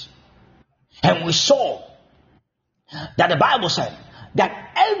Christ. And we saw that the Bible said that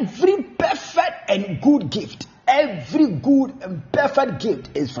every perfect and good gift, every good and perfect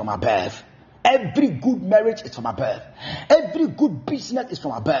gift is from above. Every good marriage is from above. Every good business is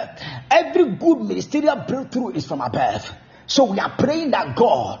from above. Every good ministerial breakthrough is from above. So we are praying that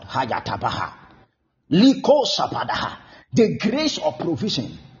God, Hayatabaha, Liko Sapadaha, the grace of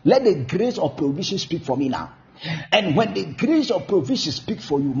provision. Let the grace of provision speak for me now. And when the grace of provision speak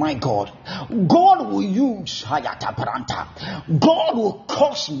for you, my God, God will use Hayata Paranta. God will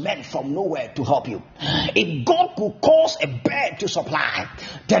cause men from nowhere to help you. If God could cause a bird to supply,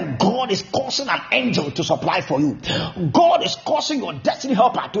 then God is causing an angel to supply for you. God is causing your destiny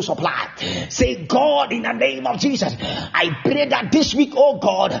helper to supply. Say, God, in the name of Jesus, I pray that this week, oh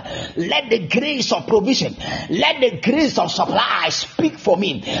God, let the grace of provision, let the grace of supply speak for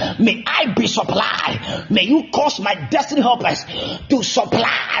me. May I be supplied. May you cause my destiny helpers to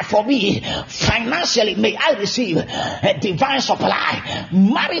supply for me. Financially, may I receive a divine supply.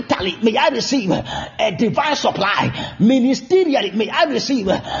 Maritally, may I receive a divine supply. Ministerially, may I receive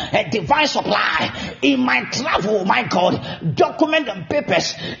a divine supply. In my travel, my God, document and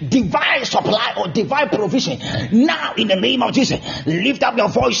papers, divine supply or divine provision. Now, in the name of Jesus, lift up your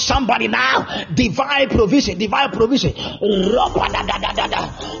voice, somebody now. Divine provision, divine provision.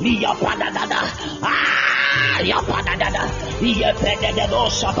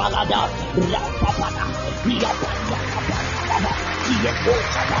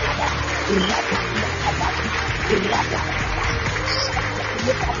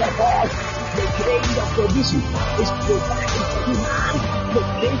 The grace of provision is provided for you now. The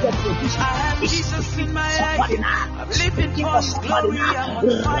grace of provision is Jesus in my somebody life. now. I'm living for His glory. I'm on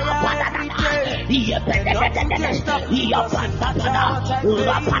fire every day. And nothing can stop me 'cause of the power that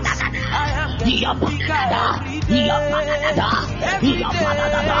I face. I am getting bigger every day. Every day.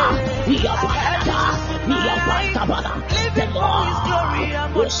 Living for His glory.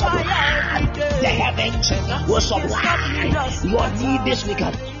 I'm on fire every day. The heavens will supply your need this week.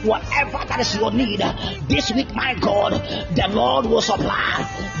 Whatever that is your need this week, my God, the Lord will supply.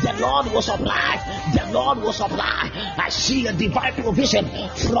 The Lord will supply. The Lord will supply. I see a divine provision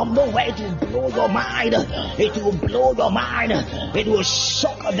from nowhere. It will blow your mind. It will blow your mind. It will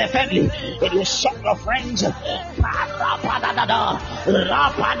shock the family. It will shock your friends.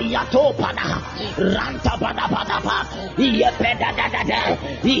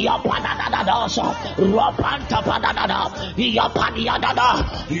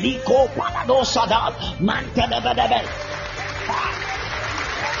 Liko Panadosada, Mantebebe.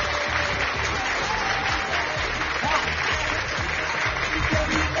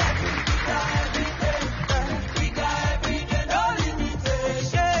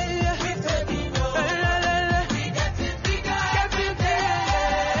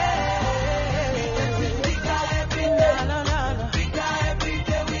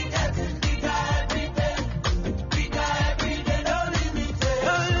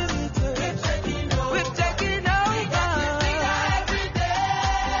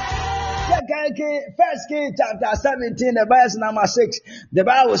 First King chapter 17, the verse number 6. The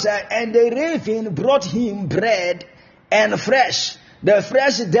Bible said, and the raven brought him bread and fresh. The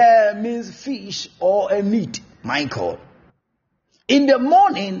fresh there means fish or a meat, my God. In the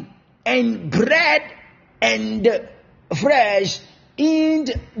morning, and bread and fresh in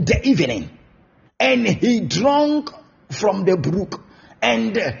the evening. And he drank from the brook.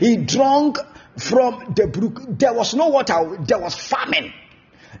 And he drank from the brook. There was no water. There was famine.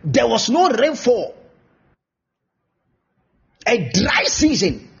 There was no rainfall. A dry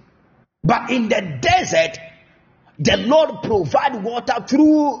season. But in the desert, the Lord provided water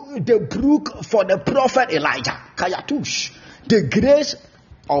through the brook for the prophet Elijah. Kayatush. The grace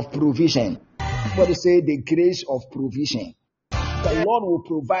of provision. Somebody say the grace of provision. The Lord will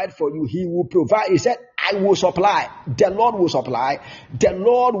provide for you. He will provide. He said, I will supply. The Lord will supply. The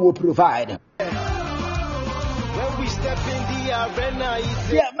Lord will provide. When we step in the arena,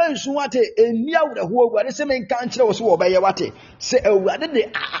 yeah, man, so what a near the whole world is a main country was over by what say a rather the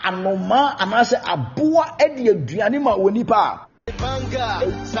anoma and I say a boa edia duanima wonipa.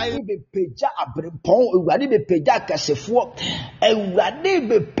 Say be peja abrepon, ready be peja casefo, a ready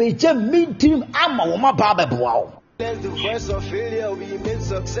be peja meeting ama woma baba boa. The voice of failure, we make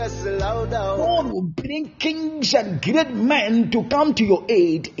success louder. God will bring kings and great men to come to your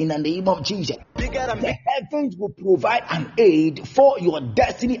aid in the name of Jesus. The heavens will provide an aid for your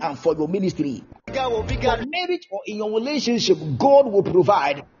destiny and for your ministry. For marriage or in your relationship, God will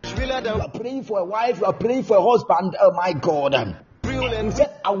provide. You are praying for a wife, you are praying for a husband. Oh my God. He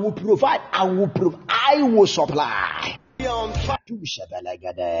said, I will provide, I will supply.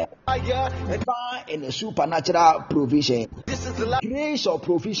 In a supernatural provision. This is the Grace of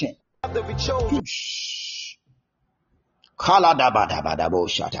provision. that we chose.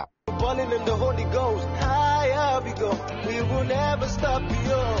 Falling in the Holy Ghost. Higher we go. We will never stop you.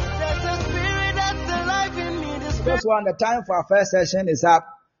 There's a spirit that's alive in me. This one, the time for our first session is up.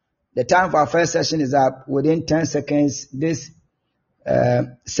 The time for our first session is up. Within 10 seconds, this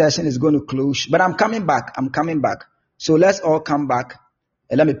Session is going to close, but I'm coming back. So let's all come back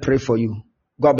and let me pray for you.